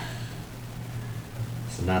this one.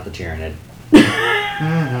 This is not the Tyranid.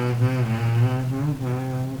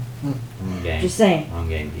 Wrong game. Just saying. Wrong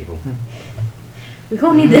game, people. We're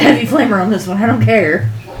gonna need the heavy flamer on this one. I don't care.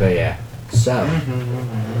 But yeah, so.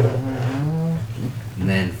 And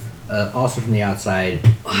then also from the outside,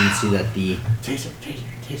 you can see that Taser.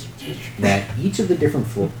 that each of the different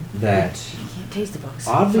that You can't taste the bugs.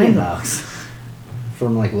 oddly Flame the enough, bugs.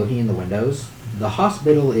 from like looking in the windows, the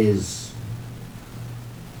hospital is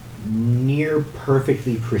near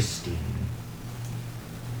perfectly pristine,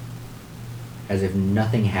 as if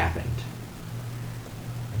nothing happened.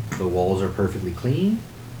 The walls are perfectly clean,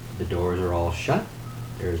 the doors are all shut,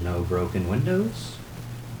 there's no broken windows.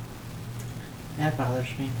 That bothers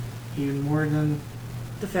me even more than.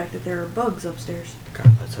 The fact that there are bugs upstairs.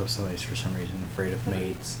 God, let's hope somebody's for some reason afraid of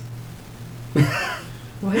maids.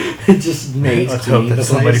 What? Just maids Let's hope cleaning that the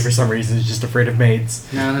somebody place. for some reason is just afraid of maids.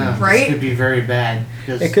 No, Right? This could be very bad.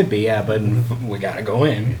 'cause- It could be, yeah, but we gotta go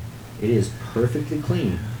in. It is perfectly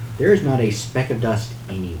clean. There is not a speck of dust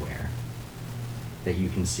anywhere that you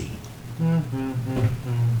can see.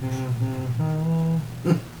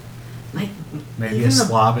 Like, Maybe even a the-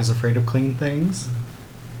 slob is afraid of clean things.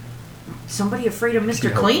 somebody afraid of Mr. Yeah.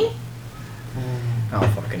 Clean? I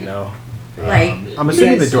don't fucking know. Like, I'm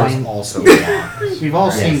assuming the guys door's find- also locked. We've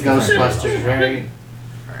all seen Yes, the front Ghostbusters, door. right?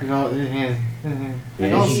 We've all,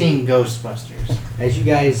 we've all you- seen Ghostbusters. As you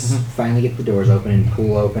guys finally get the doors open and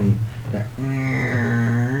pull open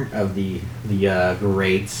the of the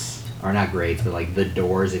grates, or not grates, but like the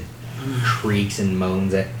doors, it creaks and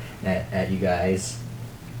moans at you guys.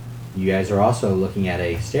 You guys are also looking at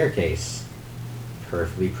a staircase,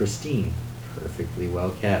 perfectly pristine, perfectly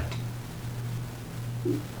well kept,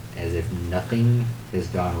 as if nothing has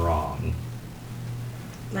gone wrong.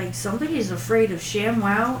 like somebody's afraid of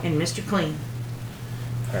ShamWow and Mr. Clean.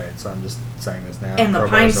 Alright, so I'm just saying this now. And the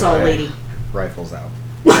Crowbar's Pine Saw away, lady. Rifles out.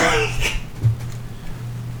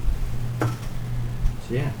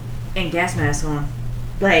 So yeah, And gas mask on.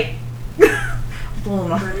 Like, blow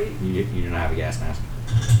them up. you do not have a gas mask.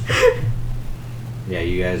 Yeah,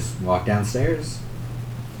 you guys walk downstairs.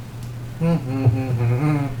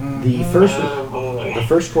 The first Oh boy. The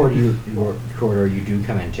first corridor you do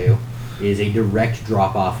come into is a direct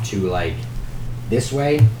drop off to like this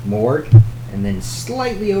way, morgue, and then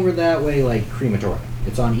slightly over that way, like crematorium.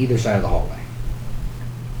 It's on either side of the hallway.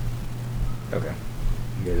 Okay.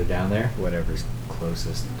 You guys are down there. Whatever's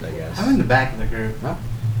closest, I guess. I'm in the back of the group. Oh.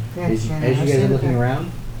 As you guys are looking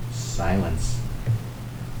around, silence.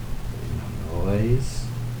 There's no noise.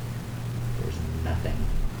 There's nothing.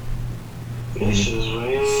 This is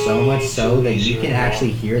way So much so too that easy you can right now.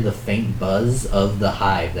 actually hear the faint buzz of the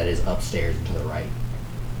hive that is upstairs and to the right.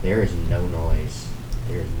 There is no noise.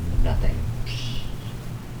 There is nothing.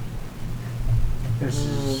 This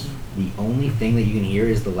is. The only thing that you can hear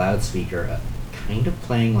is the loudspeaker kind of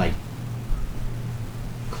playing like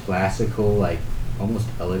classical, like almost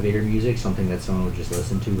elevator music, something that someone would just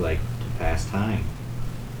listen to like to pass time.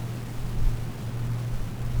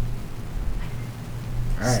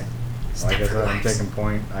 Alright. Well, I guess I'm taking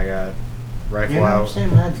point. I got rifle Yeah, I'm out,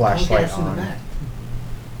 saying, man, flashlight gas in the on. back.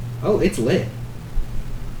 Oh, it's lit.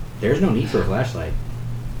 There's no need for a flashlight.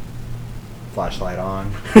 Flashlight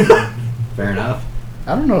on. Fair enough.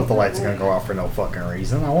 I don't know if the light's gonna go off for no fucking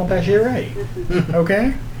reason. I want that shit right.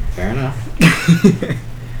 Okay? Fair enough.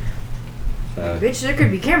 So, Bitch, there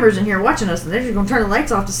could be cameras in here watching us, and they're just gonna turn the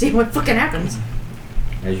lights off to see what fucking happens.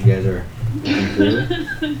 as you guys are looking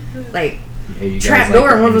through, Like, you guys trap like door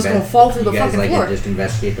to and one of us gonna fall through you the guys fucking like floor. to just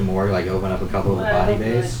investigate the morgue, like open up a couple of the body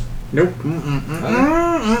bays. Nope. I'm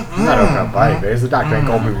not opening up body bays. The doctor ain't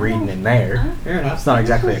gonna be reading in there. Fair enough. It's not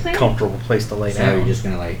exactly a comfortable place to lay So you're down. just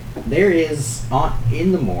gonna like there is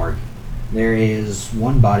in the morgue there is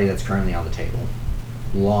one body that's currently on the table,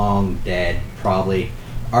 long dead, probably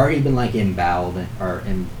already been like emboweled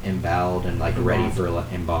and like ready for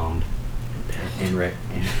embalmed. I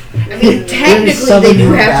mean, technically, someone they do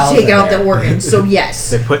who have bows to take in out there. the organs, so yes.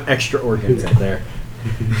 They put extra organs in there.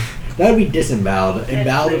 That would be disemboweled.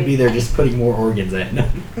 Emboweled would be they're just putting more organs in.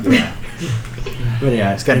 Yeah. But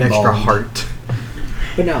yeah, It's got an extra embalmed. heart.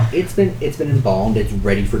 But no, it's been embalmed. It's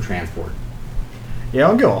ready for transport. Yeah, I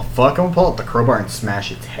don't give a fuck. I'm gonna pull out the crowbar and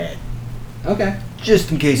smash its head. Okay.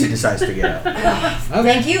 Just in case it decides to get up.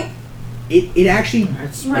 Okay. Thank you. It actually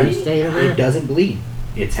Right. Stay over it there. doesn't bleed.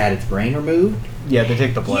 It's had its brain removed. Yeah, they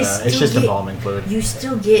take the blood You out. It's still just get- embalming fluid. You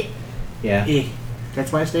still get Yeah. Eh.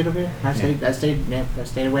 That's why I stayed over here. I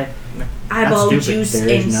stayed away. eyeball stupid. juice There and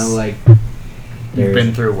is no like. You've there's-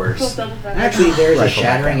 been through worse. Actually, there's a Rifle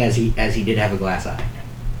back shattering out. as he did have a glass eye.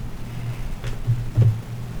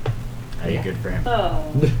 Hey, good for him.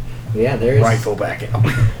 Oh. Yeah, there is. Rifle back out.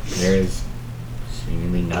 There is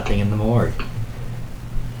seemingly nothing in the morgue.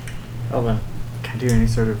 Hold on. Can I do any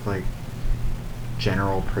sort of like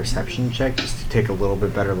general perception check just to take a little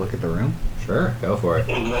bit better look at the room? Sure, go for it.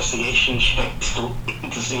 Investigation check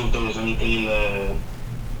to see if there's anything in the.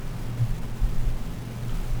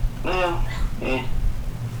 No. Eh.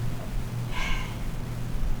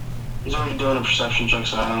 He's already doing a perception check,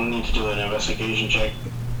 so I don't need to do an investigation check.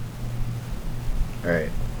 Alright,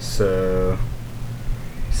 so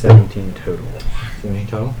 17 total. 17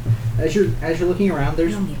 total. As you're looking around,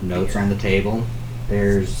 there's You'll need notes beer. on the table.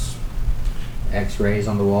 There's X-rays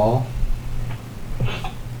on the wall.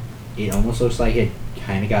 it almost looks like it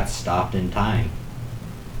kind of got stopped in time.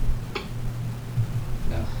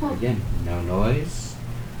 No, again, no noise,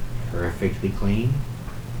 perfectly clean.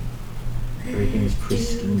 Everything's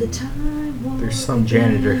pristine. There's some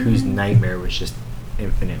janitor whose nightmare was just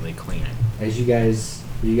infinitely cleaning. As you guys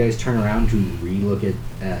turn around to relook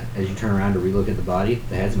at the body,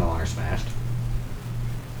 the head's no longer smashed.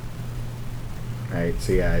 Right,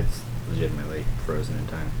 so yeah, it's legitimately frozen in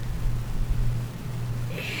time.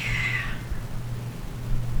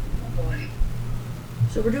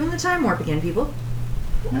 So we're doing the time warp again, people.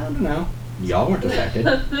 No. Y'all weren't affected.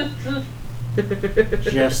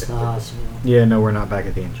 Just the hospital. Yeah, no, we're not back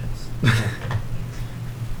at the entrance.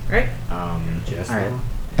 Right? Just, Alright.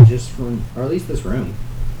 just from, or at least this room.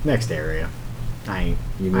 Next area. I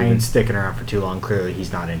You ain't moving? sticking around for too long. Clearly,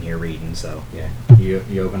 he's not in here reading, so. Yeah. You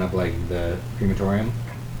open up like the crematorium.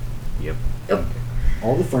 Yep. Yep.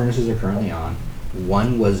 All the furnaces are currently on.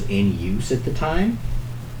 One was in use at the time.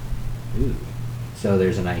 Ooh. So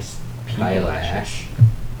there's a nice pile of ash.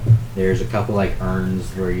 There's a couple like urns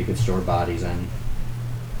where you could store bodies in.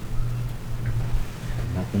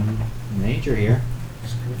 Nothing major here.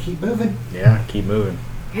 Just gonna keep moving. Yeah, keep moving.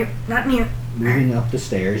 Here, not near. Moving up the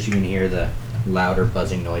stairs, you can hear the louder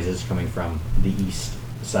buzzing noises coming from the east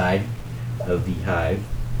side of the hive.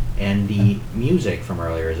 And the music from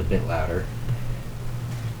earlier is a bit louder.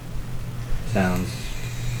 Sounds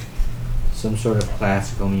some sort of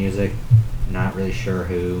classical music. Not really sure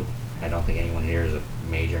who. I don't think anyone here is a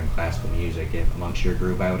major in classical music amongst your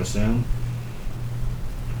group, I would assume.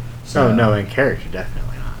 So, no, in character,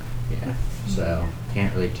 definitely not. Yeah. So,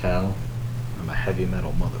 can't really tell. I'm a heavy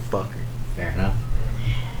metal motherfucker. Fair enough.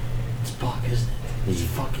 It's Bach, isn't it? It's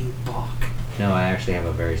fucking Bach. No, I actually have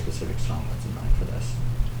a very specific song that's in mind for this.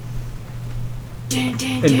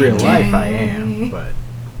 In real life, I am, but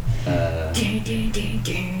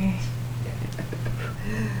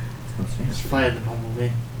It's flying the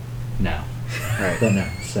bumblebee. No. right. But no.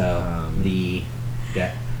 So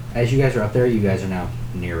as you guys are up there, you guys are now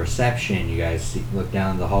near reception. You guys look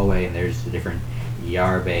down the hallway, and there's the different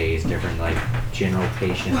ER bays, different like general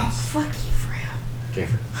patients, Oh, fuck you,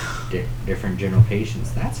 Freya. different general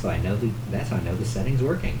patients. That's how I know the setting's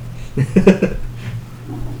working.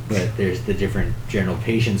 But there's the different general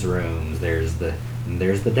patients rooms. There's the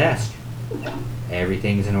desk.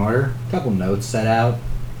 Everything's in order. A couple notes set out.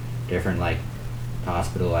 Different like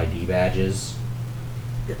hospital ID badges.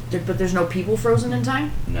 But there's no people frozen in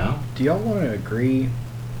time? No. Do y'all want to agree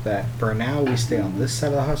that for now we stay on this side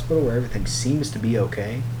of the hospital where everything seems to be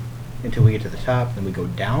okay until we get to the top, then we go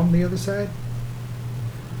down the other side?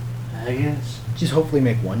 I guess. Just hopefully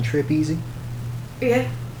make one trip easy. Yeah.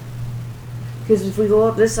 Because if we go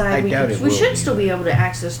up this side, I doubt it we will should be. still be able to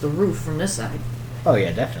access the roof from this side. Oh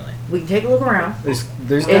yeah, definitely. We can take a look around There's and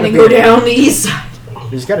gotta then be, go down the east side.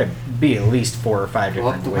 There's got to be at least 4 or 5 Go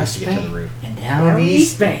up different the ways west to get to bank the roof. and down the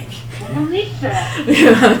east bank. I'm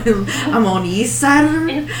on the east side of the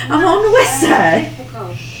roof. I'm on the west side.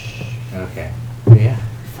 Okay. Yeah.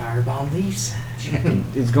 Firebomb the east side.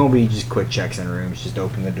 It's gonna be just quick checks in rooms. Just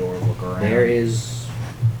open the door, look around. There is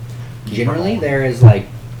Keep generally on. there is like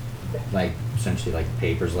essentially like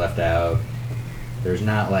papers left out. There's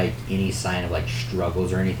not like any sign of like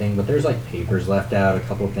struggles or anything, but there's like papers left out, a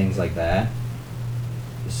couple of things like that.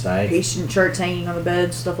 Besides, Patient charts hanging on the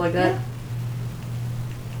bed, stuff like that.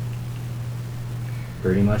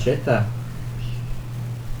 pretty much it though.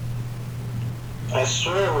 I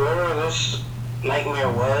swear, wherever this nightmare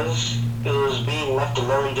was, it was being left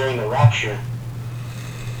alone during the rapture.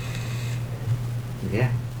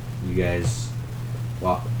 Yeah. You guys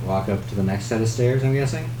walk up to the next set of stairs, I'm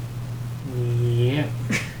guessing? Yep.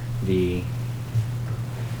 As you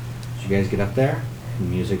guys get up there, the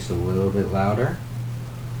music's a little bit louder.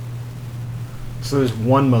 So there's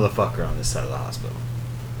one motherfucker on this side of the hospital.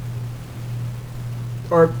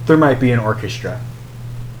 Or there might be an orchestra.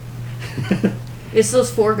 It's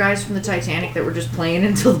those 4 guys from the Titanic that were just playing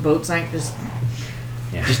until the boat sank. Just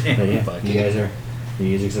Yeah. Just But yeah, fuck you it. guys are. The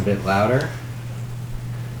music's a bit louder.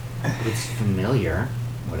 It's familiar,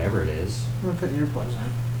 whatever it is. I'm gonna put earplugs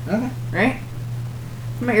in. Okay. right.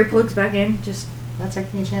 Put my earplugs back in. Just Not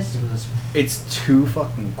taking any chances with this. It's too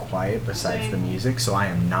fucking quiet besides the music, so I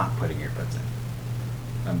am not putting earbuds in.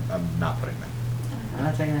 I'm not putting them. I'm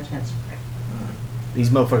not taking that chance. These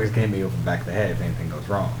motherfuckers can hit me over the back of the head if anything goes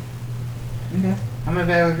wrong. Okay. I'm a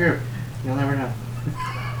valid group. You'll never know.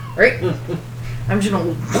 right. I'm just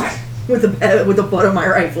gonna with the butt of my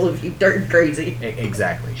rifle if you turn crazy.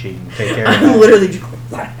 Exactly. She can take care of I'm that. literally just going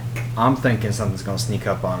whack. I'm thinking something's gonna sneak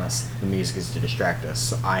up on us. The music is to distract us,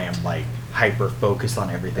 so I am like hyper focused on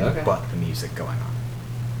everything Okay. but the music going on.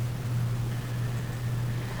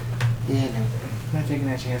 Yeah, no. I'm not taking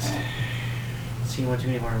that chance. See what too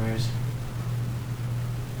many horror movies.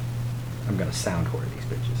 I'm gonna sound whore these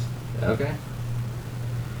bitches. Okay.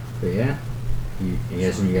 But yeah, you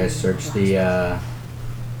guys search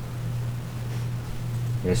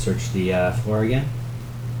the floor again.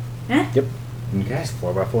 Yep. Okay. It's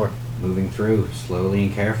floor by floor. Moving through slowly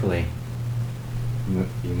and carefully. You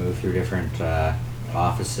move through different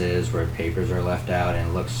offices where papers are left out, and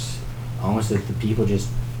it looks almost like the people just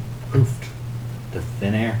poofed to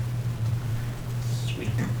thin air. Sweet.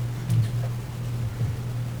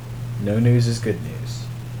 No news is good news.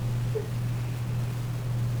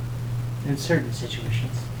 In certain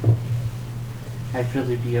situations, I'd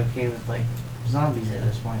really be okay with like zombies at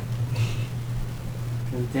this point.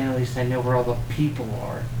 And then at least I know where all the people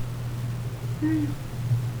are.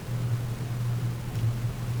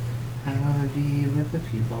 I wanna be with the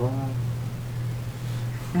people.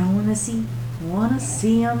 I wanna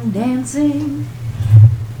see them dancing.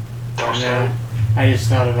 Don't No, say. I just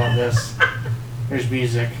thought about this. There's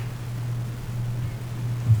music.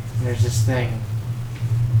 And there's this thing.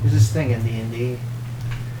 There's this thing in D&D.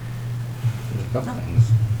 There's a couple things.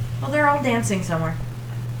 Well, they're all dancing somewhere.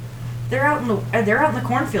 They're out in the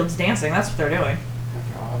cornfields dancing. That's what they're doing.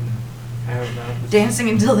 I don't know. Dancing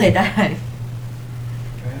until they die.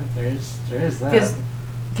 Yeah, there is that.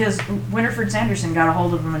 Because Winifred Sanderson got a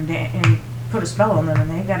hold of them and put a spell on them, and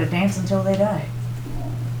they've got to dance until they die.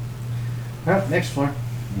 Well, next floor.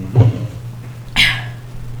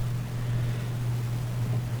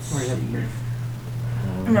 Where's that roof?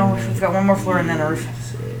 No, we've got one more floor and then a roof.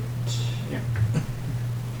 Yeah.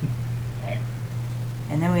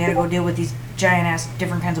 And then we gotta go deal with these giant ass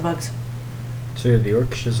different kinds of bugs. So the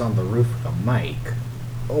orchestra's on the roof with a mic,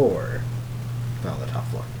 or on the top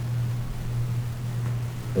floor.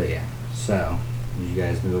 But yeah, so you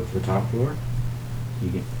guys move up to the top floor.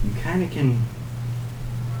 You kind of can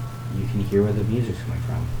hear where the music's coming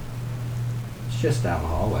from. It's just down the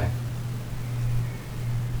hallway,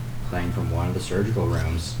 playing from one of the surgical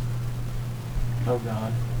rooms. Oh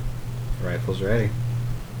god. Rifle's ready.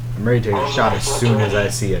 I'm ready to take a shot as soon as I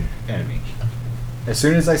see an enemy. As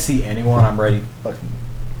soon as I see anyone, I'm ready. Fucking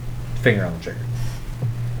finger on the trigger.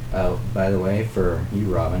 Oh, by the way, for you,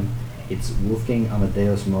 Robin, it's Wolfgang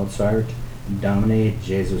Amadeus Mozart, Domine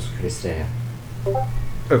Jesus Christe.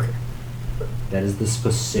 Okay. That is the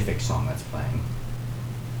specific song that's playing.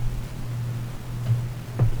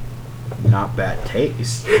 Not bad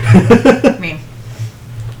taste. I mean,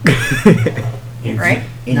 In, Right?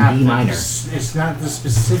 In Not D the- minor. It's not the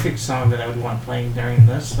specific song that I would want playing during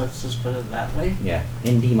this. Let's just put it that way. Yeah,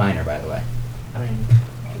 in D minor, by the way. I mean,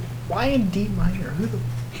 Why in D minor? Who the?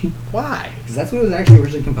 Why? Because that's what it was actually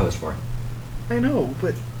originally composed for. I know,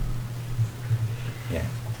 but Yeah.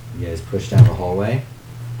 You guys push down the hallway.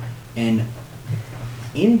 And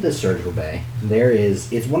in the surgical bay,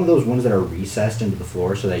 it's one of those ones that are recessed into the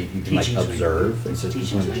floor so that you can Teaching suite. observe. It's a just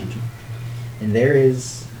teaching one of the suite. teaching- And there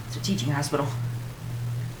is, it's a teaching hospital.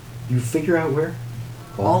 you figure out where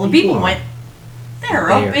All the people went. They're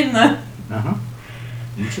up There. in the Uh-huh.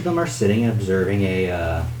 Each of them are sitting and observing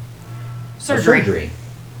a surgery. surgery.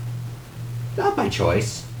 Not by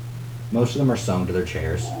choice. Most of them are sewn to their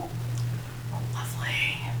chairs.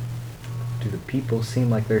 Lovely. do the people seem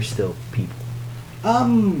like they're still people?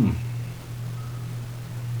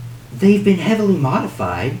 They've been heavily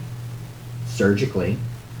modified surgically.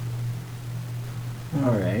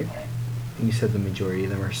 All right. You said the majority of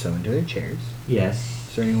them are sewn to their chairs. Yes.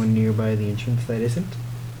 Is there anyone nearby the entrance that isn't?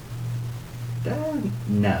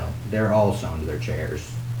 No, they're all sewn to their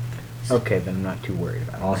chairs. Okay, then I'm not too worried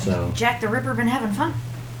about it. Also, Jack the Ripper been having fun.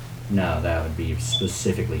 no, that would be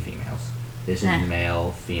specifically females. This is Eh.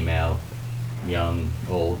 male, female, young,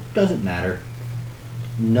 old, doesn't matter.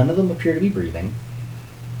 None of them appear to be breathing.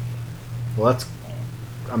 Well, that's,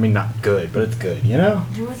 I mean, not good, but it's good, you know?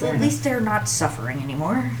 Fair At least they're not suffering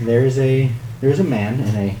anymore. There's a man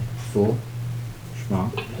in a full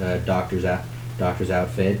schmuck, doctor's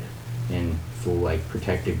outfit in full like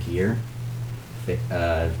protective gear,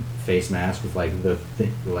 face mask with like the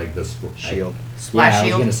Shield. Splash yeah, I was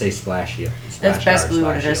shield. gonna say splash shield. That's Splash basically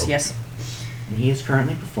guard, what it splash is. shield. Yes. And he is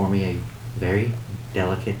currently performing a very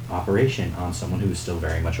delicate operation on someone who is still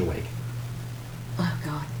very much awake. Oh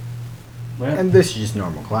God. well, And this is just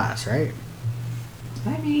normal class, right?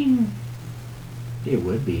 I mean, it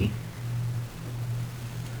would be.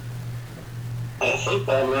 I think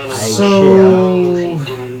Batman is So-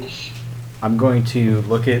 dudes. I'm going to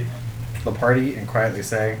look at the party and quietly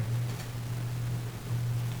say,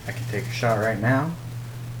 I can take a shot right now,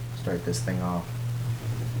 start this thing off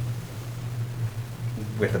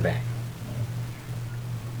with a bang.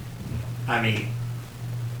 I mean,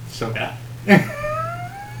 so bad.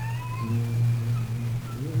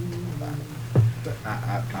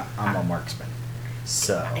 I'm a marksman.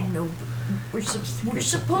 So. I know. We're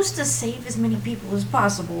supposed to save as many people as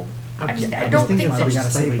possible. I mean, I I'm don't just thinking think why that we gotta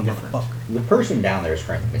save them, different. motherfucker. The person down there is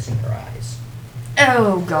currently missing their eyes.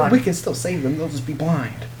 Oh God. We can still save them. They'll just be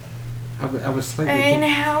blind. I was slightly. And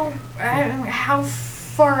how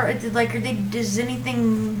far? Like, are they? Does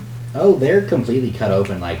anything? Oh, they're completely cut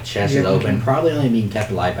open, like chest is Yeah, open, okay. probably only being kept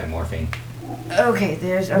alive by morphine. Okay,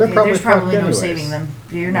 there's probably there's fucked probably no anyways. saving them.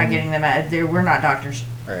 You're not getting them out. We're not doctors.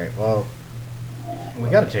 All right. Well, we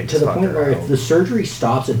gotta take To this the point fucker where out. if the surgery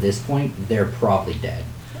stops at this point, they're probably dead.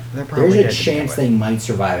 They're probably There's a dead to chance they begin might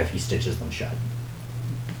survive if he stitches them shut.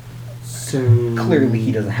 So with. Clearly,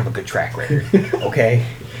 he doesn't have a good track record. Okay.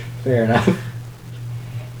 Fair enough.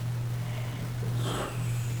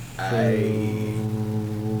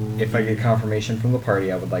 If I get confirmation from the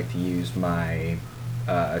party, I would like to use my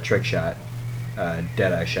trick shot,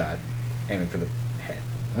 Deadeye shot, aiming for the head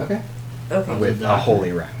Okay. Okay. With with the a doctor.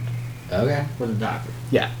 holy round. Okay. with a doctor.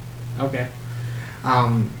 Yeah. Okay.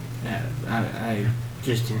 I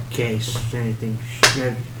just in case anything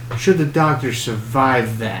should the doctor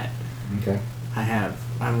survive that, Okay. I'm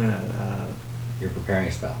gonna You're preparing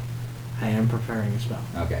a spell. I am preparing a spell.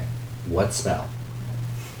 Okay. What spell?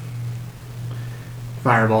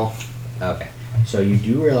 Fireball. Okay. So you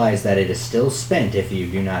do realize that it is still spent if you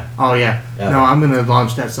do not. Oh yeah. Okay. No, I'm gonna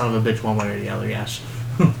launch that son of a bitch one way or the other. Yes.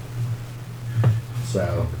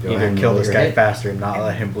 So go ahead Either and kill roll this your guy hit. faster and not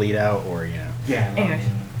let him bleed out, or Yeah. Anyways.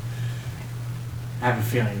 I have a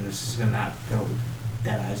feeling this is gonna not go.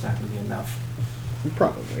 Deadeye's not gonna be enough.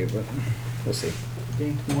 probably, but we'll see.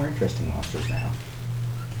 Getting to more interesting monsters now.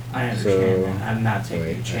 I understand So- that. I'm not taking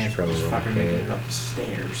wait, a I chance should with this probably fucker roll making it. it up the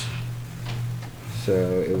stairs. So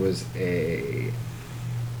it was a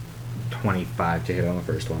 25 to hit on the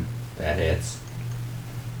first one. That hits.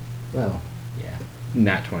 Well, yeah.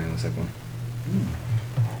 Not 20 on the second one.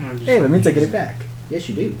 I'm just Hey, that means I get it using- back. Yes,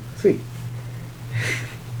 you do. Sweet.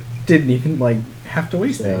 Didn't even have to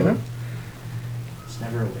waste it, you know? It's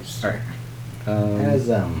never a waste. Alright. As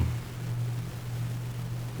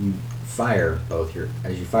you fire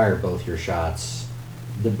both your shots,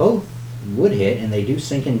 the both would hit and they do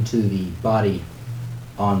sink into the body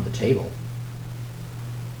on the table.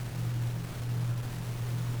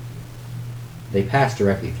 They pass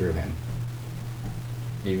directly through him.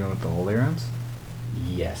 You going with the holy rounds?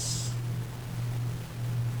 Yes.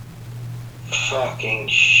 Fucking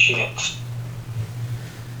shit.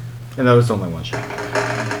 And that was only one shot.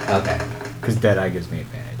 Okay. Because Deadeye gives me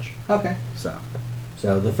advantage. Okay. So.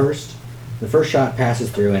 So the first shot passes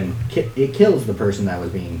through and it kills the person that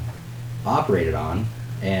was being operated on,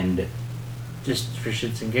 and Just for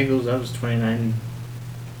shits and giggles, that was 29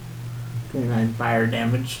 fire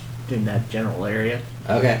damage in that general area.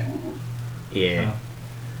 okay. Yeah.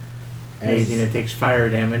 Anything that takes fire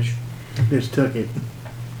damage, just took it.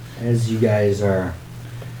 As you guys are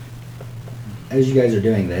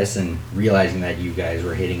doing this and realizing that you guys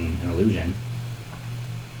were hitting an illusion,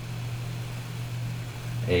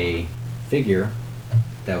 a figure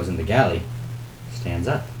that was in the galley stands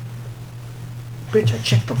up. Bitch, I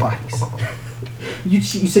checked the bodies. You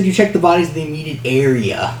said you checked the bodies in the immediate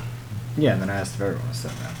area. Yeah, and then I asked if everyone was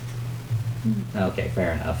set down. Okay,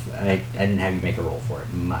 fair enough. I didn't have you make a roll for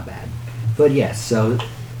it. My bad. But yes, so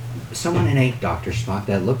someone in a doctor smock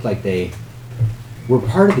that looked like they were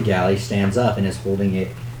part of the galley stands up and is holding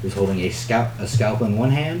a scalpel in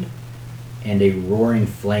one hand and a roaring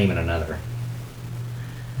flame in another.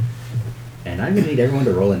 And I'm gonna need everyone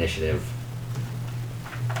to roll initiative.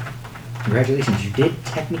 Congratulations, you did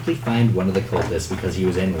technically find one of the cultists because he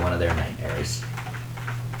was in one of their nightmares.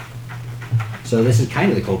 So this is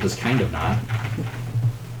kind of the cultist, kind of not.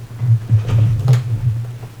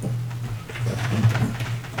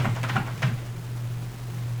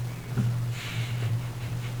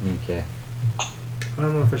 Okay, I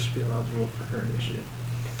don't know if I should be allowed to roll for her initiative.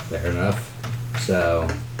 fair enough. So,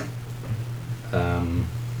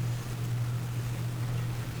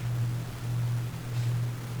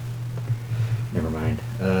 never mind.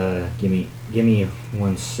 Give me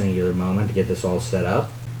one singular moment to get this all set up.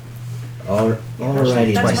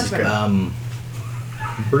 Alrighty. That's much better.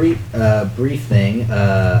 Brief thing.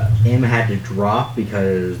 Im had to drop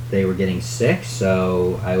because they were getting sick,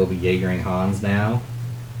 so I will be Jaegering Hans now.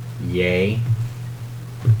 Yay.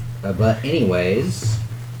 But anyways,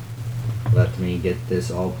 let me get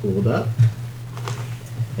this all pulled up,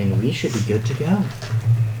 and we should be good to go.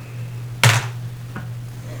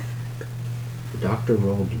 The doctor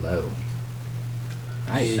rolled low.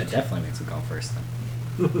 That definitely makes it go first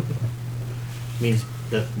then. Means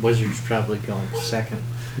the wizard's probably going second.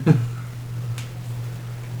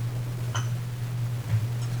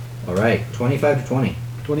 All right, 25 to 20.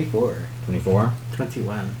 24. 24.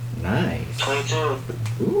 21. Nice. 22.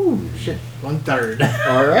 Ooh, Shit, 1/3.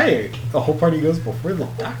 All right. The whole party goes before the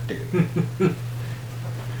doctor.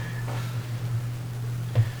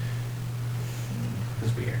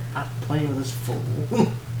 Because we are not playing with this fool.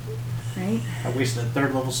 Right? I wasted a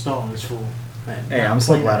 3rd level spell on this fool. Hey, I'm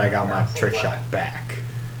so glad I got my trick shot back.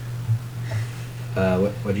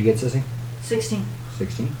 What'd you get, Sissy? 16.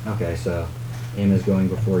 16. Okay, so Aim is going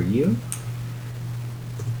before you.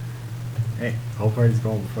 Hey, the whole party's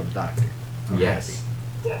going before the doctor. I'm Yes.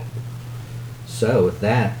 So with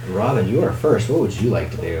that, Robin, you are first. What would you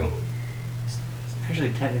like to do?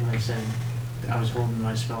 Actually, technically said I was holding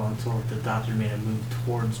my spell until the doctor made a move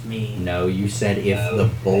towards me. No, you said if the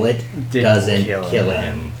bullet Didn't doesn't kill kill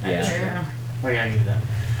him. him. Yeah. Yeah. Oh, yeah, I knew that.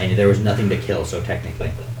 And there was nothing to kill, so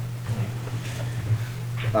technically.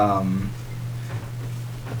 happy.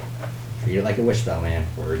 Treat it like a wish spell, man.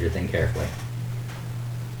 Word your thing carefully.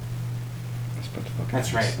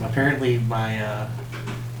 That's right. Apparently, my Yeah,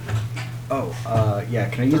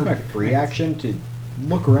 can I use my free action to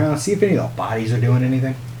look around, see if any of the bodies are doing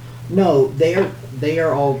anything? No, they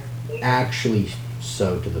are all actually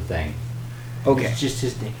sewed to the thing. Okay. it's just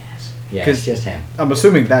his dick ass. Yeah, 'Cause- it's just him. I'm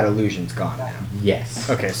assuming that illusion's gone now. Yes.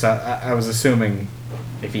 Okay, so I was assuming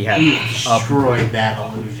if he had He a destroyed that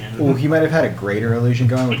illusion. well, he might have had a greater illusion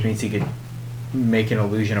going, which means he could make an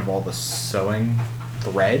illusion of all the sewing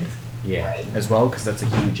thread Yeah. as well, because that's a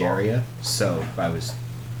huge area. So I was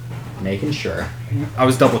Making sure.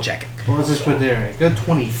 double checking. Well, let's just put it there. A good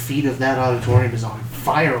 20 feet of that auditorium is on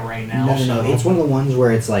fire right now. No, so it's one of the ones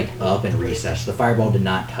where it's like up and recessed. The fireball did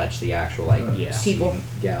not touch the actual like Yeah. People.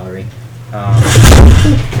 gallery.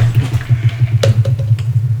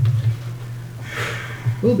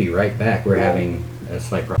 We'll be right back. We're having a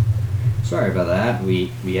slight problem. Sorry about that. We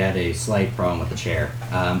had a slight problem with the chair.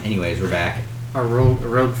 Anyways, we're back. Our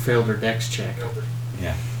rogue failed her dex check.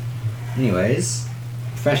 Yeah. Anyways,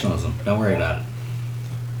 professionalism. Don't worry about it.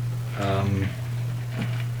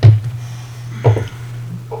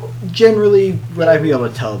 Generally, would I be able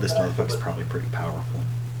to tell this motherfucker's probably pretty powerful?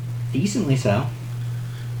 Decently so.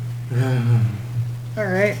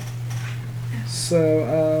 Alright.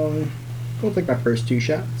 So, we'll take my first 2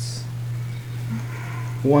 shots.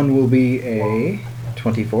 One will be a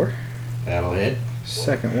 24. That'll hit.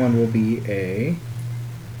 Second one will be a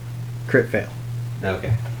crit fail.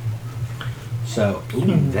 Okay. So,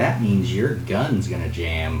 ooh, that means your gun's gonna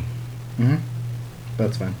jam. Mm-hmm.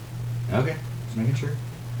 That's fine. Okay. Just making sure.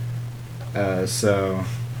 So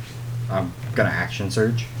I'm gonna action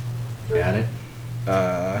surge. Got it.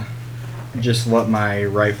 Just let my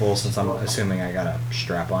rifle, since I'm assuming I got a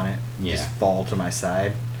strap on it, Yeah. just fall to my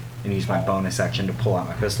side and use my bonus action to pull out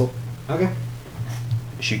my pistol. Okay.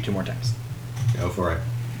 Shoot 2 more times. Go for it.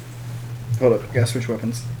 Hold up, gotta switch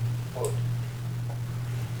weapons.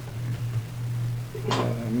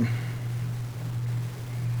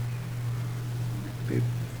 Boop.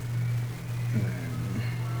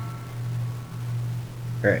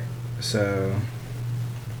 Alright, so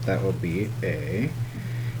that will be a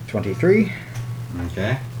 23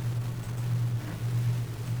 Okay.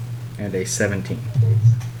 and a 17.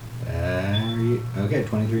 Okay,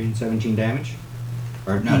 23 and 17 damage?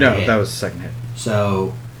 Or no, No, hit. that was the second hit.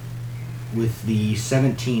 So with the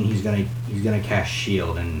 17 he's gonna cast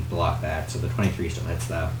shield and block that, so the 23 still hits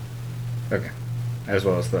though. Okay. As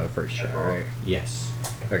well as the first shot, right? Yes.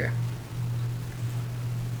 Okay.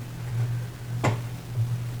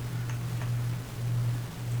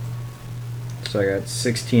 So I got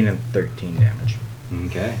 16 and 13 damage.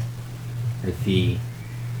 Okay. With the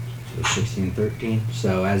so 16, 13.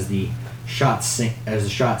 So as the shots sink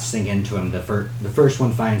into him, the first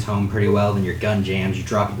one finds home pretty well. Then your gun jams. You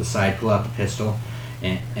drop it to the side, pull out the pistol,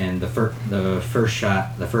 and the first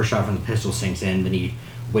shot from the pistol sinks in. Then he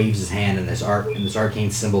waves his hand, and this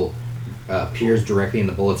arcane symbol appears directly in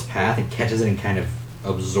the bullet's path. It catches it and kind of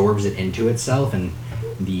absorbs it into itself, and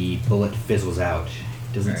the bullet fizzles out.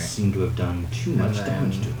 Doesn't Right. seem to have done too much then-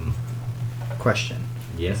 damage to him. Question.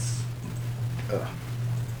 Yes.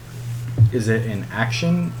 Is it an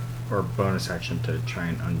action or bonus action to try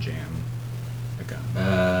and unjam a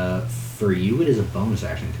gun? For you, it is a bonus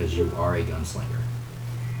action because you are a gunslinger.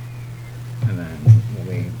 And then let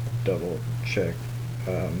me double check.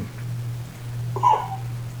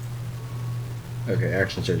 Okay,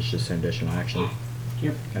 action surge is just an additional action.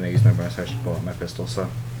 Yep. And I use my bonus action to pull out my pistol, so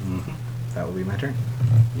Mm-hmm. that will be my turn.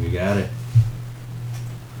 You got it.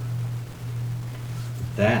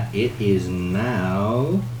 That it is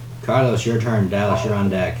now Carlos, your turn. Dallas, you're on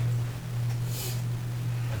deck.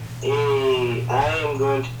 I am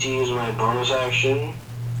going to use my bonus action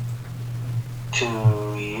to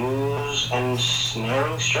use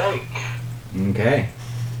Ensnaring Strike. Okay.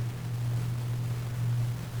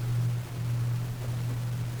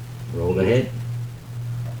 Roll the hit.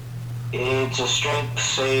 It's a strength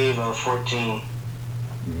save of 14.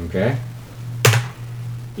 Okay.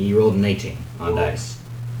 He rolled an 18 on dice.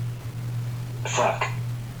 Fuck.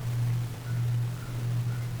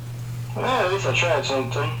 Well, at least I tried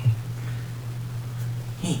something.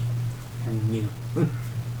 And you.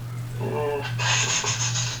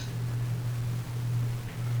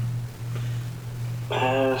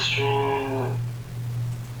 Strength.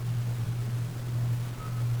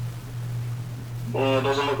 Yeah, it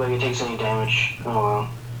doesn't look like it takes any damage. Oh well.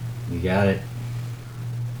 You got it.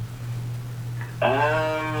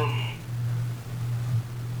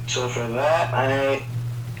 So for that,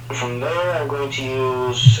 from there, I'm going to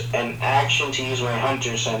use an action to use my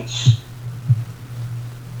Hunter Sense.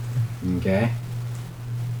 Okay.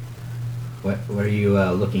 What are you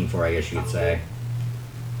looking for, I guess you could say?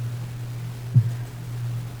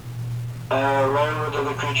 Learn whether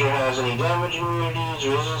the creature has any damage immunities,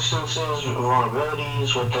 resistances,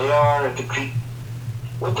 vulnerabilities, what they are if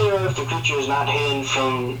the creature is not hidden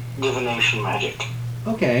from divination magic.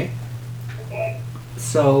 Okay.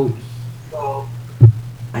 So,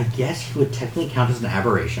 I guess he would technically count as an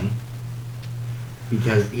aberration.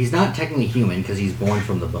 Because he's not technically human because he's born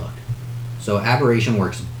from the book. So aberration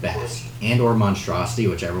works best. And or monstrosity,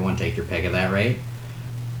 whichever one, take your pick of that, right?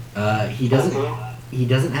 He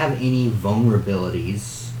doesn't have any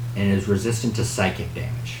vulnerabilities and is resistant to psychic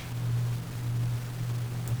damage.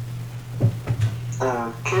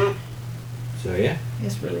 Okay. So yeah. I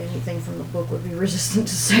guess really anything from the book would be resistant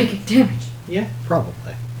to psychic damage. Yeah.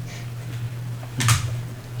 Probably.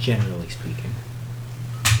 Generally speaking.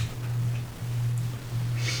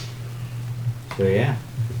 So yeah.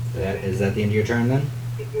 Is that the end of your turn then?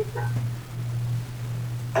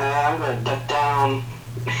 I'm gonna duck down.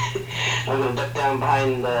 I'm gonna duck down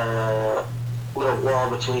behind the little wall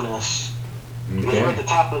between us. We're at Okay. the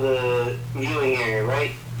top of the viewing area,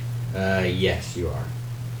 right? Yes, you are.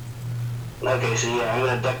 Okay, so yeah, I'm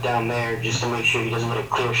gonna duck down there just to make sure he doesn't get a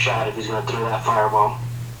clear shot if he's gonna throw that fireball.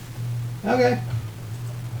 Okay.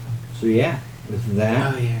 So yeah, with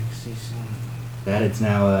that, Oh yeah, 'cause he's. it's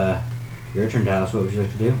now your turn, Dallas. What would you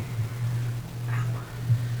like to do?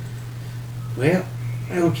 Well,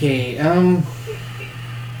 okay.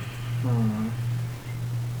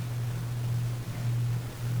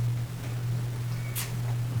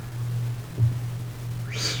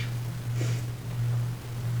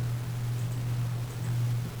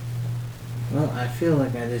 Well, I feel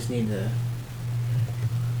like I just need to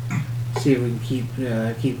see if we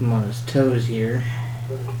can keep him on his toes here.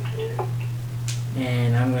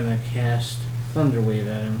 And I'm gonna cast Thunder Wave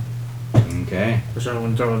at him. Okay. So I'm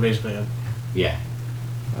gonna throw basically a Yeah.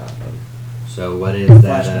 uh, So what is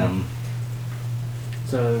that? Flashbang.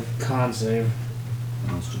 So con save.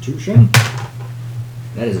 Constitution.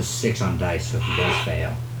 That is a 6 on dice, so if he does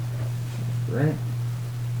fail. Right.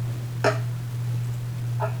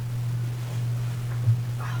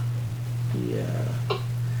 Yeah.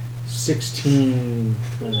 16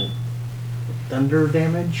 was it thunder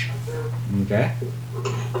damage? Okay.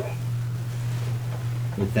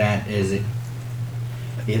 With that,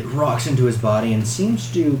 it rocks into his body and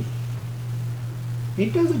seems to.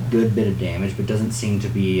 It does a good bit of damage, but doesn't seem to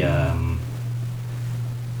be.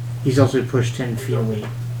 He's also pushed 10 feet away.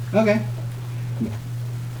 Okay.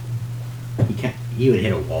 He would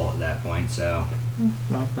hit a wall at that point, so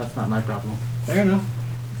Well, that's not my problem. fair enough.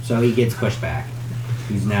 So he gets pushed back.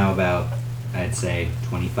 He's now about, I'd say,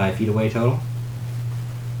 25 feet away total.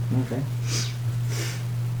 Okay.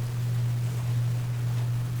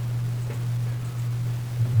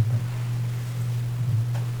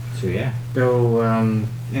 So yeah. So,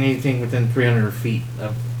 anything within 300 feet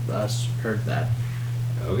of us heard that.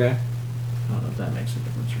 Okay. I don't know if that makes a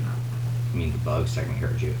difference or not. I mean, the bugs technically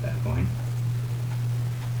hurt you at that point.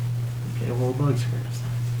 Okay, well, bugs heard us.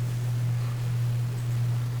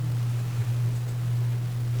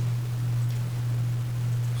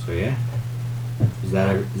 So yeah. Is that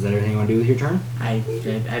everything you want to do with your turn? I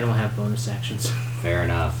don't have bonus actions. Fair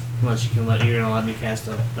enough. Unless you're gonna let me cast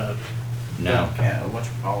a No.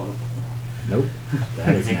 whatchamacallit. Nope.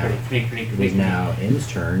 That is now. It is now M's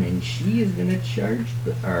turn, and she is gonna charge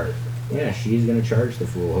she's gonna charge the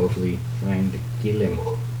fool, hopefully trying to kill him.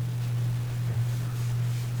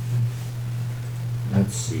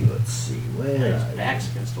 Let's see. Where His are back's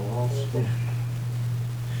you? against the walls.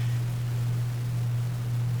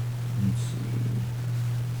 Let's see.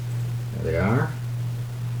 There they are.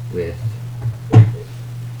 With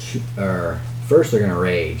first they're gonna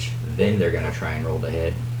rage, then they're gonna try and roll to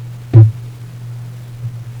hit. Once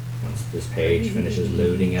this page finishes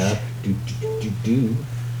loading up, do.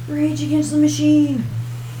 Rage against the machine.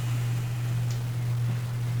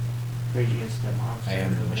 Rage against the monster. I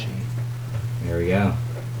am the machine. There we go.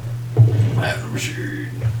 I am the machine.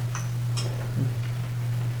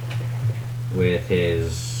 With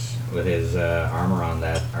his armor on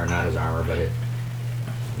that, or not his armor, but it.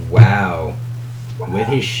 Wow. With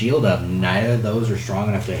his shield up, neither of those are strong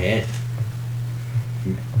enough to hit.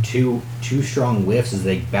 Two strong whiffs as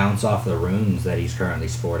they bounce off the runes that he's currently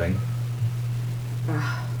sporting.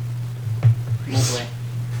 Ah, Lovely.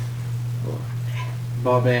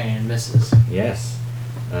 Barbarian misses. Yes.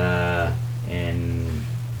 And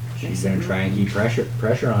she's gonna try and keep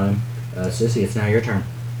pressure on him. Sissy, it's now your turn.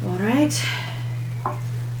 alright.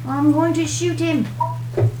 I'm going to shoot him.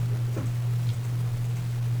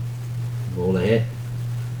 Roll to hit.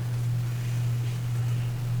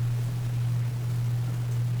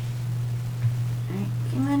 Alright,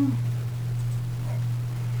 come on.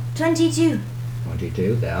 22.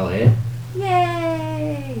 22, that'll hit.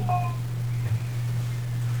 Yay!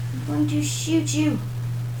 I'm going to shoot you.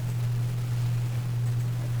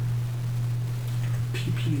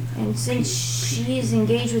 Pew pew. And since she is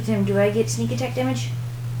engaged with him, do I get sneak attack damage?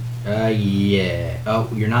 Yeah. Oh,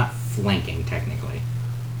 you're not flanking technically.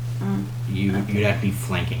 Mm. You'd Okay. have to be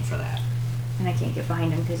flanking for that. And I can't get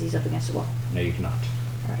behind him because he's up against the wall. No, you cannot.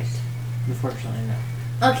 Alright. Unfortunately, no.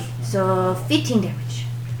 Okay, so 15 damage.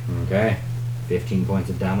 Okay. 15 points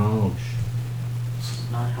of damage. This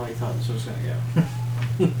is not how I thought this was gonna go.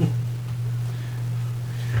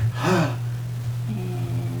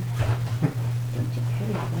 And don't take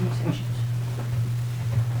heavy bonus actions.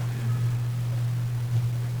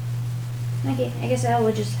 Okay, I guess I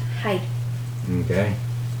will just hide. Okay.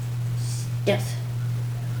 Stealth.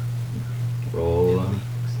 Roll a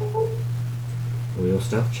wheel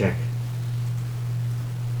stealth check.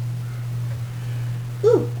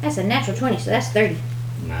 Ooh, that's a natural 20, so that's 30.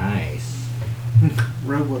 Nice.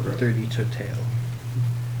 Robo. 30 to tail.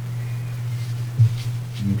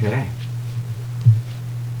 Okay.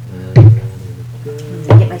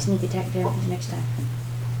 I get my sneak attack damage next time.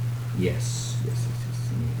 Yes.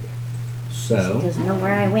 He So, doesn't know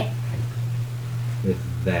where I went. with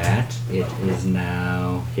that, it is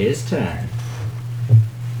now his turn.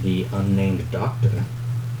 The unnamed doctor.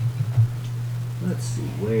 Let's see,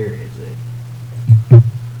 where is it?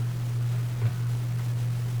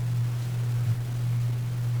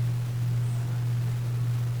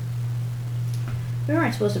 We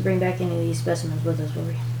weren't supposed to bring back any of these specimens with us, were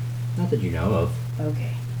we? Not that you know of.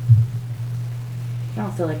 Okay. I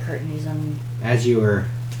don't feel like hurting these on. As you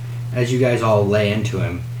guys all lay into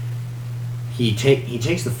him, he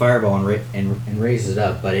takes the fireball and raises it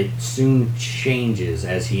up, but it soon changes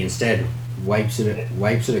as he instead wipes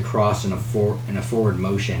it across in a forward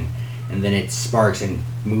motion, and then it sparks and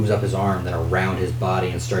moves up his arm, then around his body,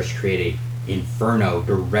 and starts to create a inferno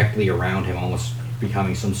directly around him, almost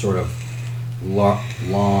becoming some sort of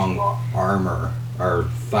long armor or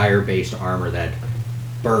fire-based armor that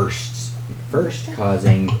bursts, first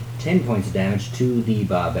causing 10 points of damage to the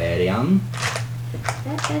barbarian.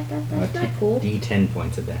 That's not cool. D10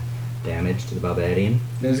 points of damage to the barbarian.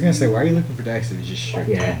 I was gonna say, why are you looking for dice if you just straight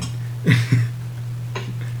Yeah.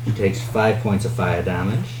 He takes 5 points of fire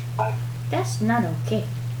damage. That's not okay.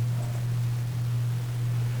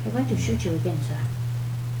 I'm going to shoot you again, sir.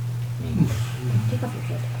 Take off your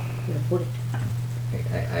head. You're a bullet.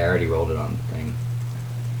 I already rolled it on the thing.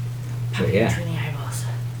 But Poke yeah. between the eyeballs.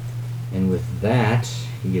 And with that,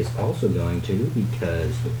 he is also going to,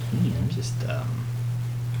 because he can, Just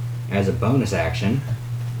as a bonus action,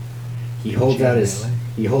 he holds out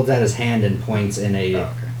his hand and points in a. Oh,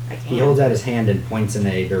 okay. I can't. He holds out his hand and points in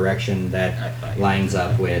a direction that lines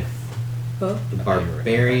up with Huh? the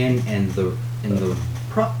barbarian and the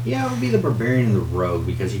yeah, it would be the barbarian and the rogue,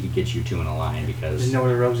 because he could get you two in a line. Because Doesn't know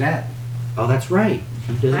where the rogue's at. oh, that's right,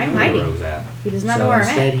 he doesn't I'm know where the hiding. rogue's at. He does not So know where I'm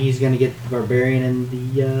instead, at. he's going to get the barbarian and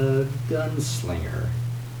the gunslinger,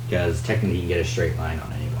 because technically he can get a straight line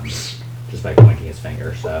on anyone just by pointing his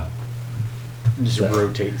finger. So Just So-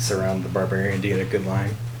 rotates around the barbarian to get a good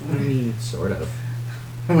line. I mean, sort of.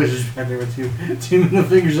 I was just right there with two middle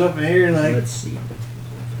fingers up in the air, like, Let's see.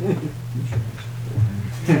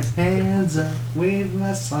 hands up with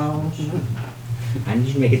my song. I need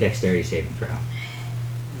you to make a dexterity saving throw.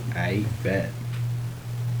 I bet.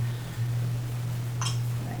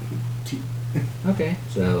 Okay,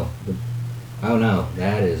 so the Oh no,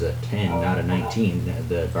 that is a 10, not a 19.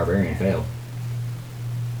 The barbarian failed.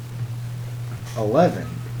 11.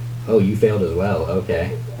 Oh, you failed as well.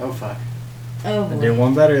 Okay. Oh fuck. Oh I boy. did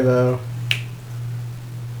one better though.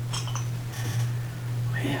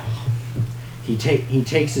 Well. He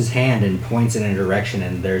takes his hand and points in a direction,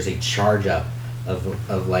 and there's a charge up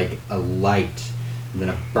of like a light, and then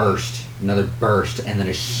a burst, another burst, and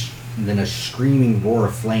then a screaming roar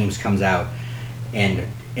of flames comes out, and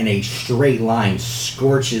in a straight line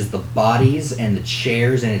scorches the bodies and the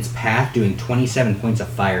chairs in its path, doing 27 points of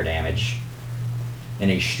fire damage. In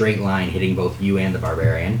a straight line, hitting both you and the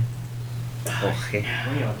barbarian. Okay.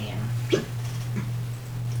 Well then.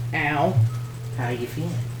 Ow. How you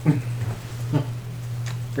feeling?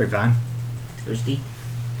 Very fine. Toasty?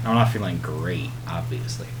 I'm not feeling great,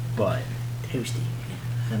 obviously, but Toasty.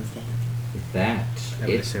 Understand? With that, I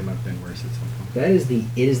would assume I've been worse at some point.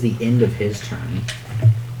 it is the end of his turn.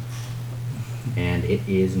 And it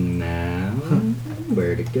is now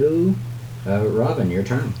where to go? Robin, your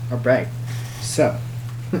turn. All right. So,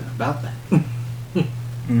 About that.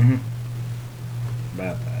 mm-hmm.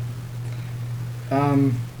 About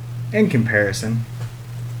that. In comparison,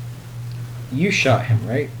 you shot him,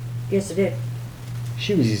 right? Yes, I did.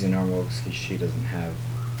 She was using normal because she doesn't have.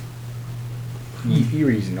 You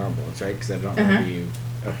were using normal, right? Because I don't know Uh-huh. you.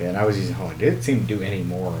 Okay, and I was using holy. Did it seem to do any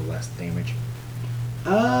more or less damage?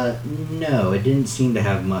 No, it didn't seem to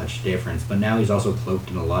have much difference, but now he's also cloaked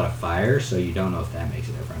in a lot of fire, so you don't know if that makes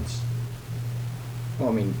a difference. Well,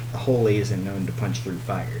 I mean, holy isn't known to punch through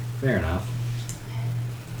fire. Fair enough.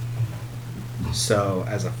 So,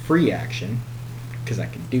 as a free action, because I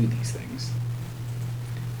can do these things,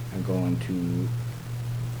 I'm going to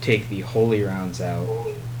take the holy rounds out,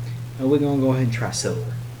 and we're going to go ahead and try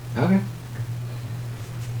silver. Okay.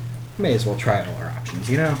 May as well try all our options,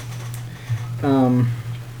 you know?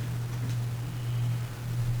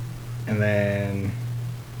 And then...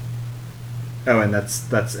 Oh, and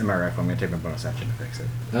that's in my rifle. I'm going to take my bonus action to fix it.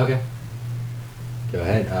 Okay. Go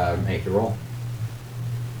ahead, make the roll.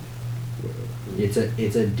 It's a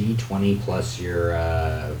D20 plus your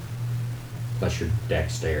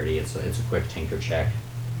dexterity. It's a quick tinker check.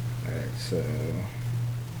 Alright, so...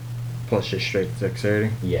 Plus just straight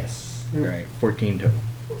dexterity? Yes. Alright, 14 total.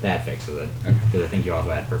 That fixes it. Okay. Because I think you also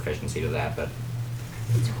had proficiency to that, but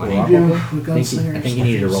it's Well, I think you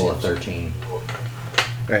need to roll a 13.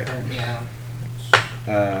 Right. Yeah.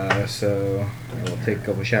 So I will take a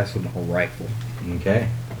couple shots with the whole rifle. Okay.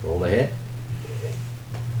 Roll the hit.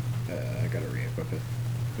 I gotta re-equip it.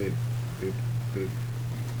 Boop, boop, boop,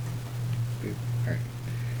 boop. Alright.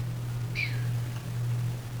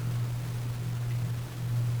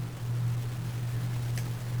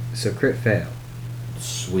 So crit fail.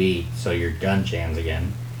 Sweet. So your gun jams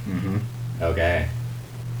again. Mm-hmm. Okay.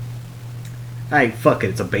 Alright, fuck it.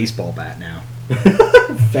 It's a baseball bat now.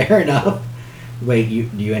 Fair enough. Wait,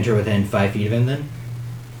 do you enter within 5 feet of him then?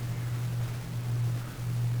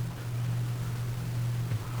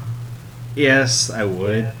 Yes, I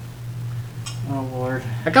would. Oh lord.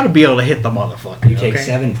 I gotta be able to hit the motherfucker. You take okay?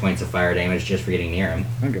 7 points of fire damage just for getting near him.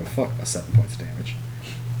 I don't give a fuck about 7 points of damage.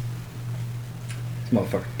 This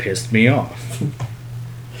motherfucker pissed me off.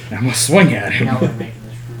 I'm gonna swing at Now we're him. making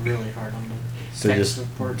this really hard on the So tech just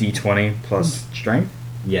support. D20 plus strength?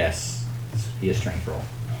 Yes. Be a strength roll.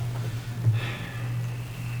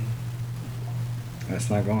 That's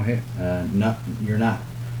not gonna hit. No, you're not.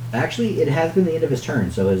 Actually, it has been the end of his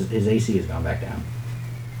turn, so his AC has gone back down.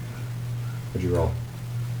 What'd you roll?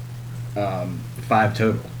 5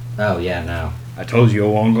 total. Oh, yeah, no. I told you it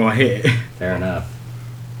wasn't gonna hit. Fair enough.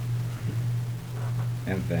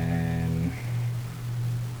 And then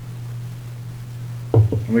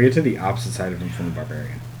I'm gonna get to the opposite side of him from the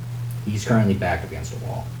barbarian. He's currently back against a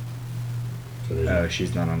wall. So Oh, there's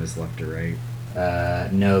she's not on his left or right.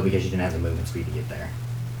 no, because she didn't have the movement speed to get there.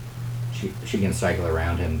 She can cycle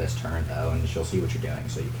around him this turn, though, and she'll see what you're doing,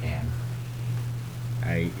 so you can.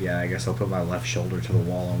 I guess I'll put my left shoulder to the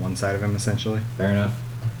wall on one side of him, essentially. Fair enough.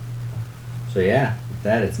 So yeah, with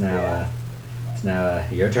that it's now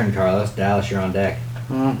your turn, Carlos. Dallas, you're on deck.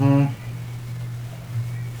 Mm-hmm.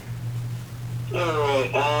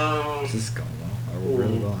 Alright, This is going well. I rolled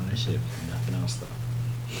really well on this shit. Nothing else though.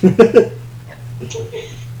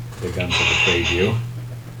 The guns have betrayed you.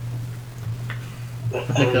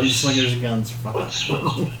 The gunslinger's guns. Fuck.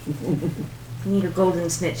 Need a golden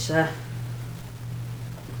snitch, sir.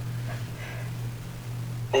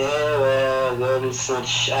 Yeah, well, golden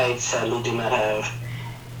switch I sadly do not have.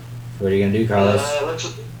 What are you gonna do, Carlos? Let's...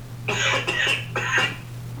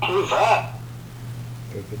 Move that.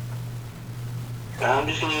 I'm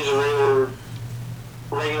just gonna use a regular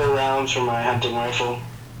regular rounds from my hunting rifle.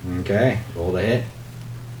 Okay, roll the hit.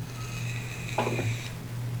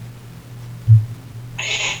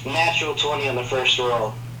 Natural 20 on the first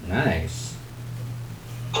roll. Nice.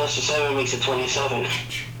 Plus the 7 makes it 27.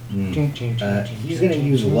 He's gonna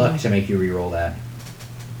use luck to make you re-roll that.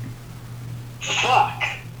 Fuck!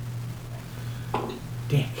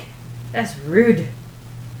 Dick. That's rude.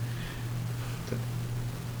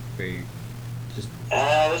 Very just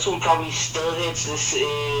This one probably still hits. This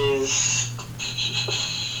is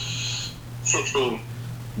 16.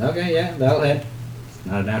 Okay, yeah, that'll hit. It's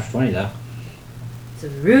not a natural 20 though. It's a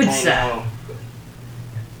rude I sound. know.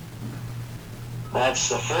 That's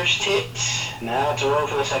the first hit. Now to roll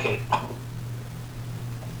for the second.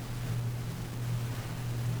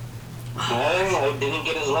 Well, I didn't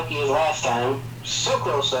get as lucky as last time. So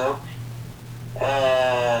close though.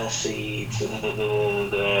 Let's see.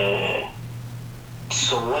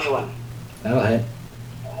 21. That'll hit.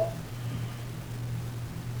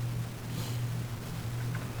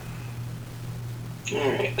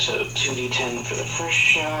 Alright, so 2d10 for the first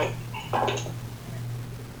shot.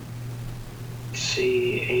 Let's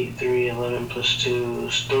see, 8, 3, 11 plus 2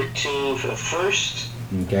 is 13 for the first.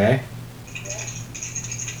 Okay.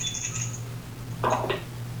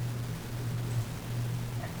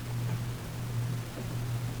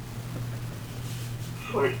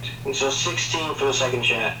 And so 16 for the second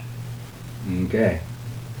shot. Okay.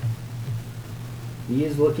 He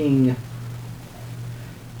is looking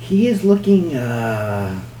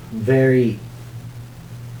very.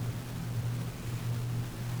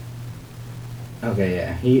 Okay,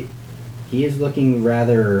 yeah. He is looking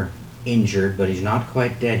rather injured, but he's not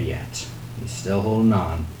quite dead yet. He's still holding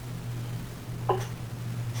on.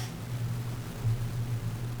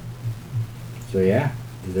 So yeah.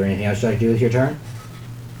 Is there anything else you'd like to do with your turn?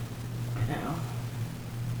 No.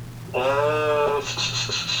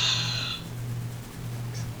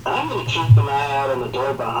 I'm gonna keep an eye out on the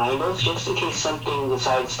door behind us, just in case something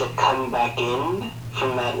decides to come back in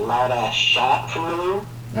from that loud ass shot from earlier.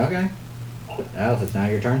 Okay. Alice, it's now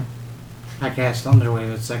your turn. I cast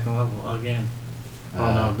Thunderwave at second level again. Oh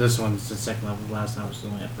Uh, no, this one's the second level. Last time it was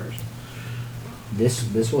only at first.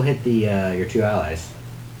 This will hit the your two allies.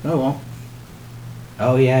 Oh well.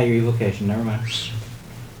 Oh yeah, your evocation. Never mind.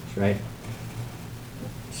 That's right.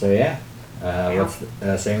 So yeah, what's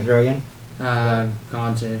the saving throw again?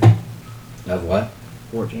 Con save. Of what?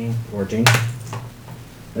 14. 14.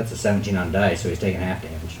 That's a 17 on dice, so he's taking half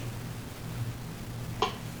damage.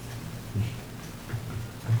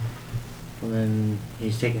 And then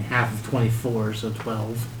he's taking half of 24, so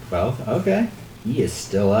 12. 12. Okay. He is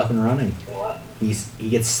still up and running. He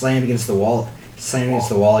gets slammed against the wall,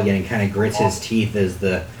 again, and kind of grits his teeth as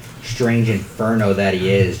the strange inferno that he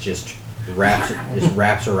is just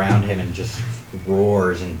wraps around him and just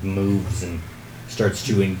roars and moves and starts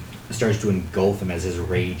to engulf him as his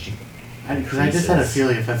rage. Because I just had a increases.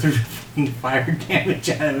 feeling if I threw fire damage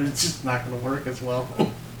at him, it's just not going to work as well.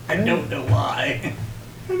 I don't know why.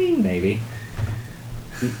 I mean, maybe.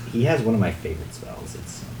 He has one of my favorite spells.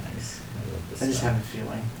 It's so nice. I love this I just spell. have a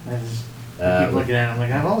feeling. I keep Uh, looking at him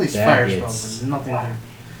like, I have all these that fire is- spells, but nothing there.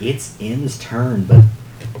 It's Im's turn, but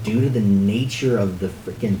due to the nature of the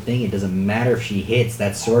freaking thing, it doesn't matter if she hits.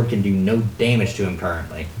 That sword can do no damage to him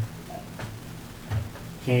currently.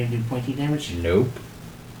 Can't even do pointy damage? Nope.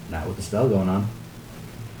 Not with the spell going on.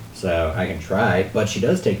 So I can try, but she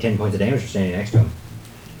does take 10 points of damage for standing next to him.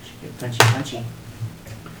 Punchy, punchy.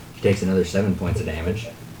 She takes another 7 points of damage.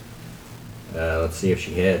 Let's see if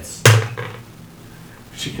she hits.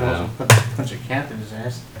 She can also punch a cat in his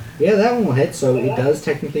ass. Yeah, that one will hit, so it does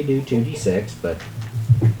technically do 2d6, but...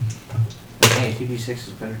 Okay, 2d6 is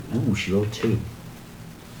better. Ooh, she rolled 2.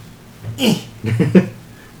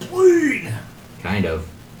 Bleed! Kind of.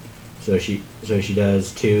 So she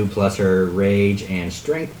does 2 plus her rage and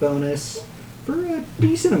strength bonus for a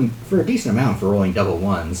decent amount for rolling double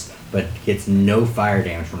ones, but gets no fire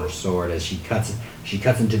damage from her sword as she cuts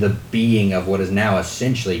into the being of what is now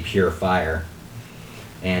essentially pure fire.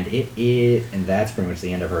 And that's pretty much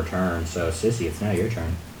the end of her turn. So Sissy, it's now your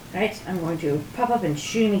turn. Right, I'm going to pop up and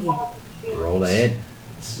shoot him again. Roll the hit.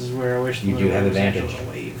 This is where I wish You the do have was advantage. actually a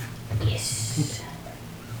wave. Yes.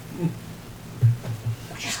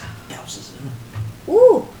 Just douses him.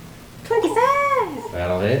 Ooh, 25.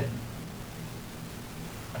 That'll hit.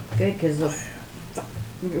 Good, because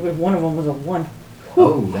one of them was a 1.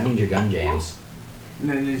 Oh, that means your gun jams. And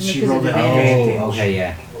then she Because rolled of an advantage. advantage. Oh, okay,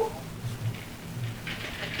 yeah.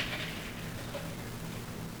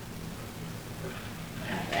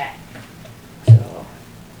 Alright. So.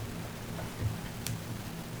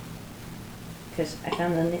 because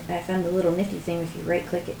I found the little nifty thing. If you right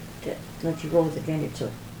click it, to let you roll with advantage.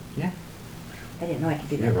 So Yeah. I didn't know I could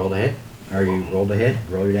do Yeah, that. roll the hit. Or you rolled a hit.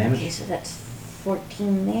 Roll your damage. Okay, so that's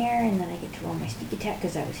 14 there, and then I get to roll my sneak attack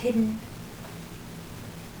because I was hidden.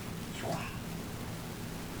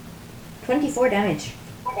 24 damage.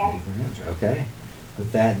 Okay.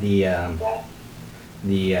 With that, the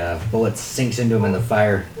bullet sinks into him, and the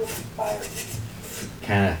fire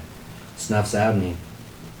kind of snuffs out, and he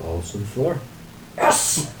falls to the floor.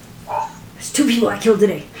 Yes! There's 2 people I killed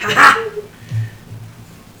today. Ha ha!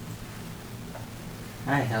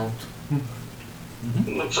 I helped.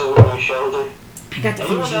 Looks over my shoulder. I got the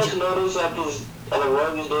Anyone finishing else notice that the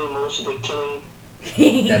rogues doing most of the killing?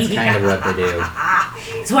 That's kind of what they do.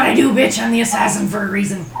 It's what I do, bitch. I'm the assassin for a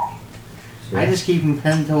reason. So, I just keep him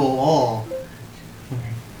pinned to a wall.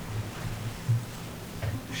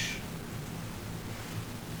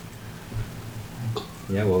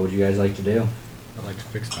 yeah, what would you guys like to do? I'd like to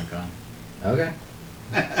fix my gun. Okay.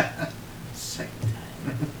 Second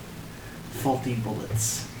time. Faulty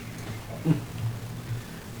bullets.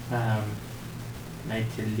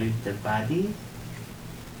 Like to loot the body.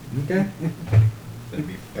 Okay. That'd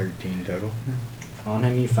be 13 total. On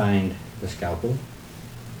him, you find the scalpel.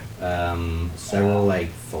 Several like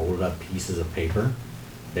folded up pieces of paper.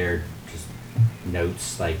 They're just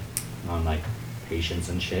notes like on like patients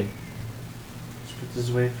and shit. Let's put this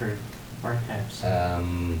away for archives. A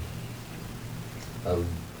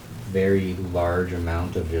very large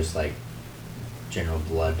amount of just like general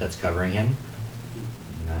blood that's covering him.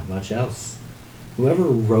 Not much else. Whoever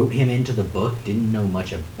wrote him into the book didn't know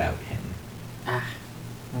much about him. Ah,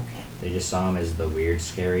 okay. They just saw him as the weird,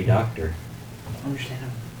 scary doctor.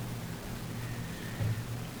 Understand.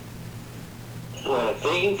 Well,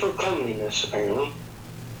 thank for cleanliness, apparently.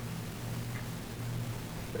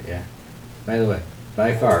 But yeah. By the way,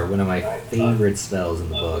 by far one of my favorite spells in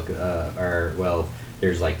the book are, well,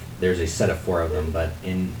 there's a set of 4 of them, but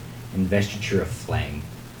Investiture of Flame.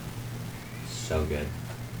 So good.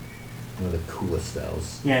 One of the coolest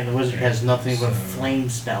spells. Yeah, the wizard has nothing but flame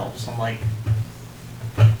spells. I'm like,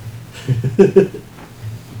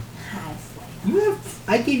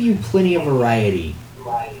 I give you plenty of variety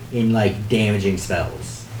in like damaging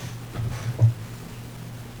spells.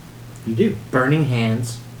 You do. burning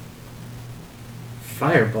hands,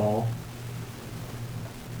 fireball,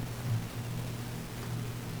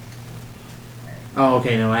 oh,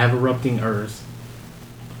 okay, no, I have erupting earth,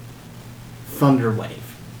 thunder wave.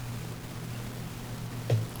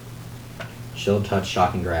 Shield touch,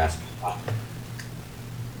 shocking grasp.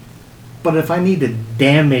 But if I need to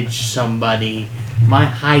damage somebody, my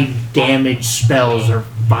high damage spells are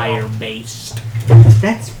fire based.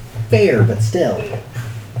 That's fair, but still.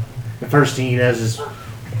 The first thing he does is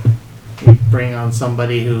bring on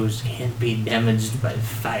somebody who can't be damaged by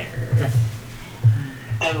fire.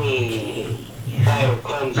 I mean, fire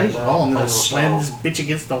cleanses. Right, well, I'm gonna slam this bitch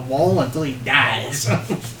against the wall until he dies.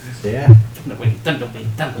 So yeah. Thunderwave, thunderwave,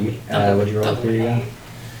 thunderwave, What'd you roll for you again?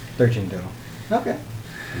 13 total. Okay.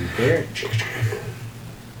 You clear it.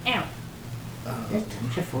 Ow. Just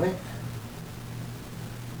touch your foot.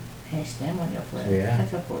 Hey, stand on your foot. Yeah.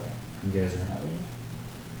 Touch your foot. You guys are.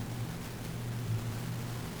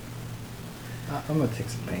 I'm gonna take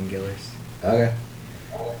some painkillers. Okay.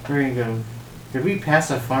 We're gonna go. Did we pass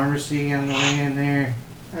a pharmacy on the way in there?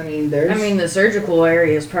 I mean, there's. I mean, the surgical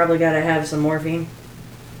area's probably got to have some morphine.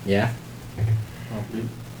 Yeah. Well,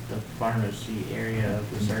 the pharmacy area of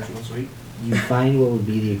the surgical suite. You find what would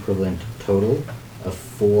be the equivalent total of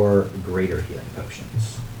 4 greater healing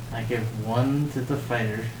potions. I give 1 to the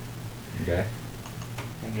fighter. Okay.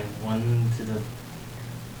 I give 1 to the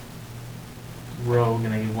rogue,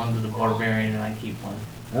 and I give 1 to the barbarian, and I keep 1.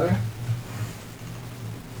 Okay.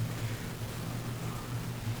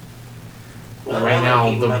 But right now,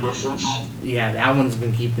 Keep my distance. yeah, that one's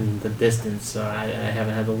been keeping the distance, so I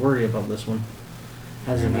haven't had to worry about this one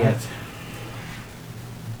as of yet.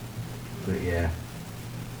 But yeah.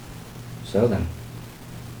 So then.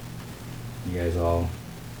 You guys all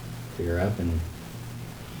figure up and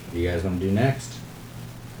what do you guys want to do next?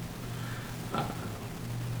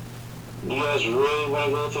 You guys really want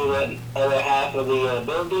to go through that other half of the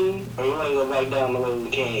building, or you want to go back down the way we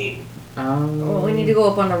came? Well, we need to go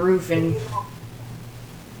up on the roof and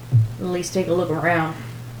at least take a look around.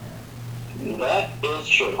 That is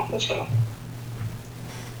true. Let's go.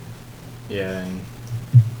 Yeah, and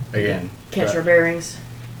again, Catch the our bearings.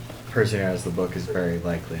 person who has the book is very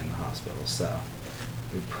likely in the hospital, so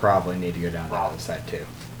we probably need to go down the other side too.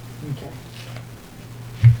 Okay.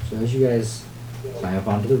 So as you guys climb up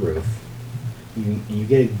onto the roof, you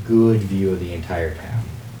get a good view of the entire town.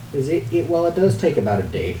 Is it well, it does take about a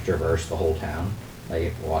day to traverse the whole town,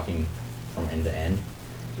 like walking from end to end.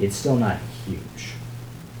 It's still not huge.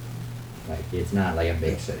 Like, it's not like a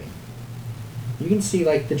big city. You can see,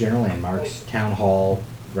 like, the general landmarks, Town Hall,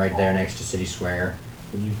 right there next to City Square.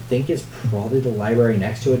 You think it's probably the library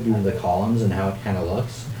next to it due to the columns and how it kind of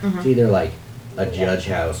looks. It's either, like, a judge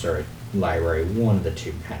house or a library, one of the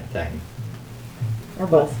two kind of thing. Or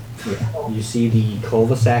both. Yeah. You see the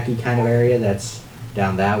cul-de-sac kind of area that's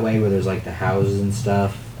down that way where there's, like, the houses and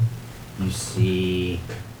stuff. You see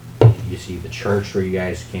the church where you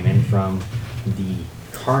guys came in from. The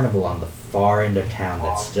carnival on the far end of town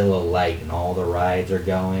that's still alight and all the rides are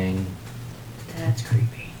going. That's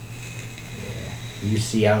creepy. You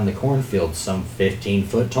see out in the cornfield some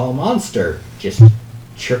 15-foot tall monster just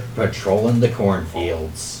patrolling the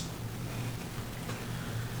cornfields.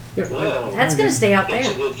 Well, That's gonna stay out it's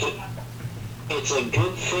a there. good thing. It's a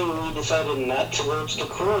good thing we decided not to roach the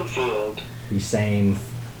cornfield. He's saying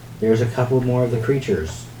there's a couple more of the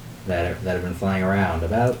creatures that have been flying around,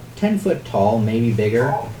 about 10 foot tall, maybe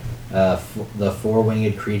bigger. The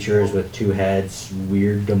four-winged creatures with two heads,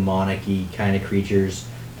 weird demonic-y kind of creatures.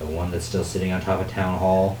 The one that's still sitting on top of Town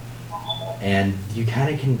Hall. And you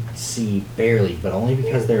kind of can see barely, but only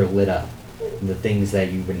because they're lit up. The things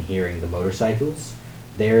that you've been hearing, the motorcycles.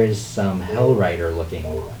 There is some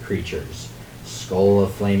Hellrider-looking creatures. Skull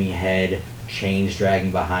of flaming head, chains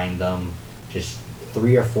dragging behind them. Just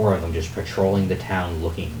 3 or 4 of them just patrolling the town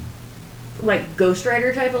looking. Like Ghost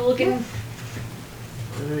Rider type of looking.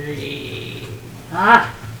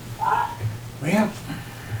 Ah. Well,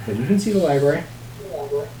 But you can see the library.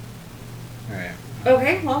 Alright.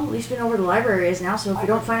 Okay, well, at least we know where the library is now, so if we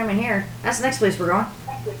don't find him in here, that's the next place we're going.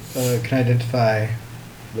 Can I identify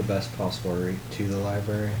the best possible route to the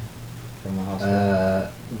library from the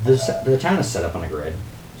hospital? The town is set up on a grid.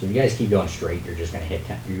 So if you guys keep going straight, you're just gonna hit.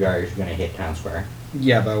 You guys are gonna hit town square.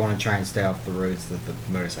 Yeah, but I want to try and stay off the roads that the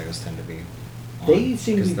motorcycles tend to be on. They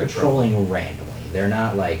seem to 'cause be they're patrolling randomly. They're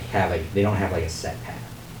not like they don't have like a set path.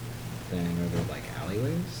 Then are there like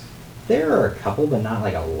alleyways? There are a couple, but not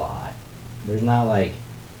like a lot. There's not like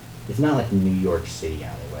it's not like New York City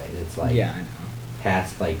alleyways. It's like Yeah, I know.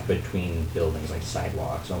 paths like between buildings, like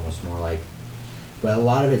sidewalks, almost more like. But a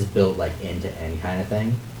lot of it's built like end to end kind of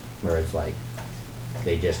thing, where it's like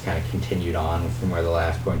they just kind of continued on from where the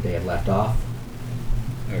last point they had left off.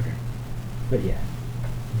 Okay. But yeah.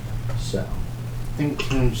 So I think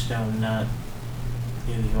Tombstone, not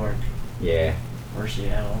New York yeah. or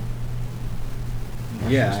Seattle.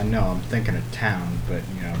 Yeah, I know. I'm thinking of town, but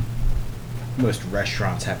most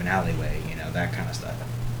restaurants have an alleyway. That kind of stuff.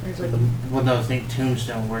 There's like Well, no, think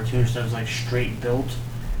Tombstone, where Tombstone's like straight built,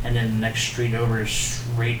 and then the next street over is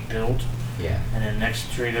straight built, Yeah. and then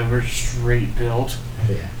next street over is straight built.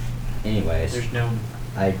 But yeah. Anyways, There's no.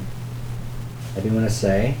 I do want to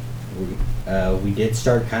say we did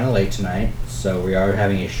start kind of late tonight, so we are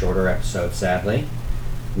having a shorter episode. Sadly,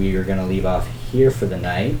 we are gonna leave off here for the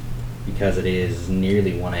night because it is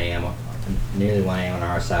nearly 1 a.m. Nearly 1 a.m. on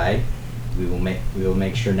our side. We will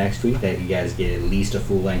make sure next week that you guys get at least a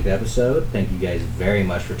full-length episode. Thank you guys very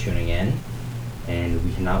much for tuning in, and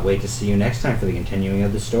we cannot wait to see you next time for the continuing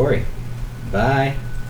of the story. Bye.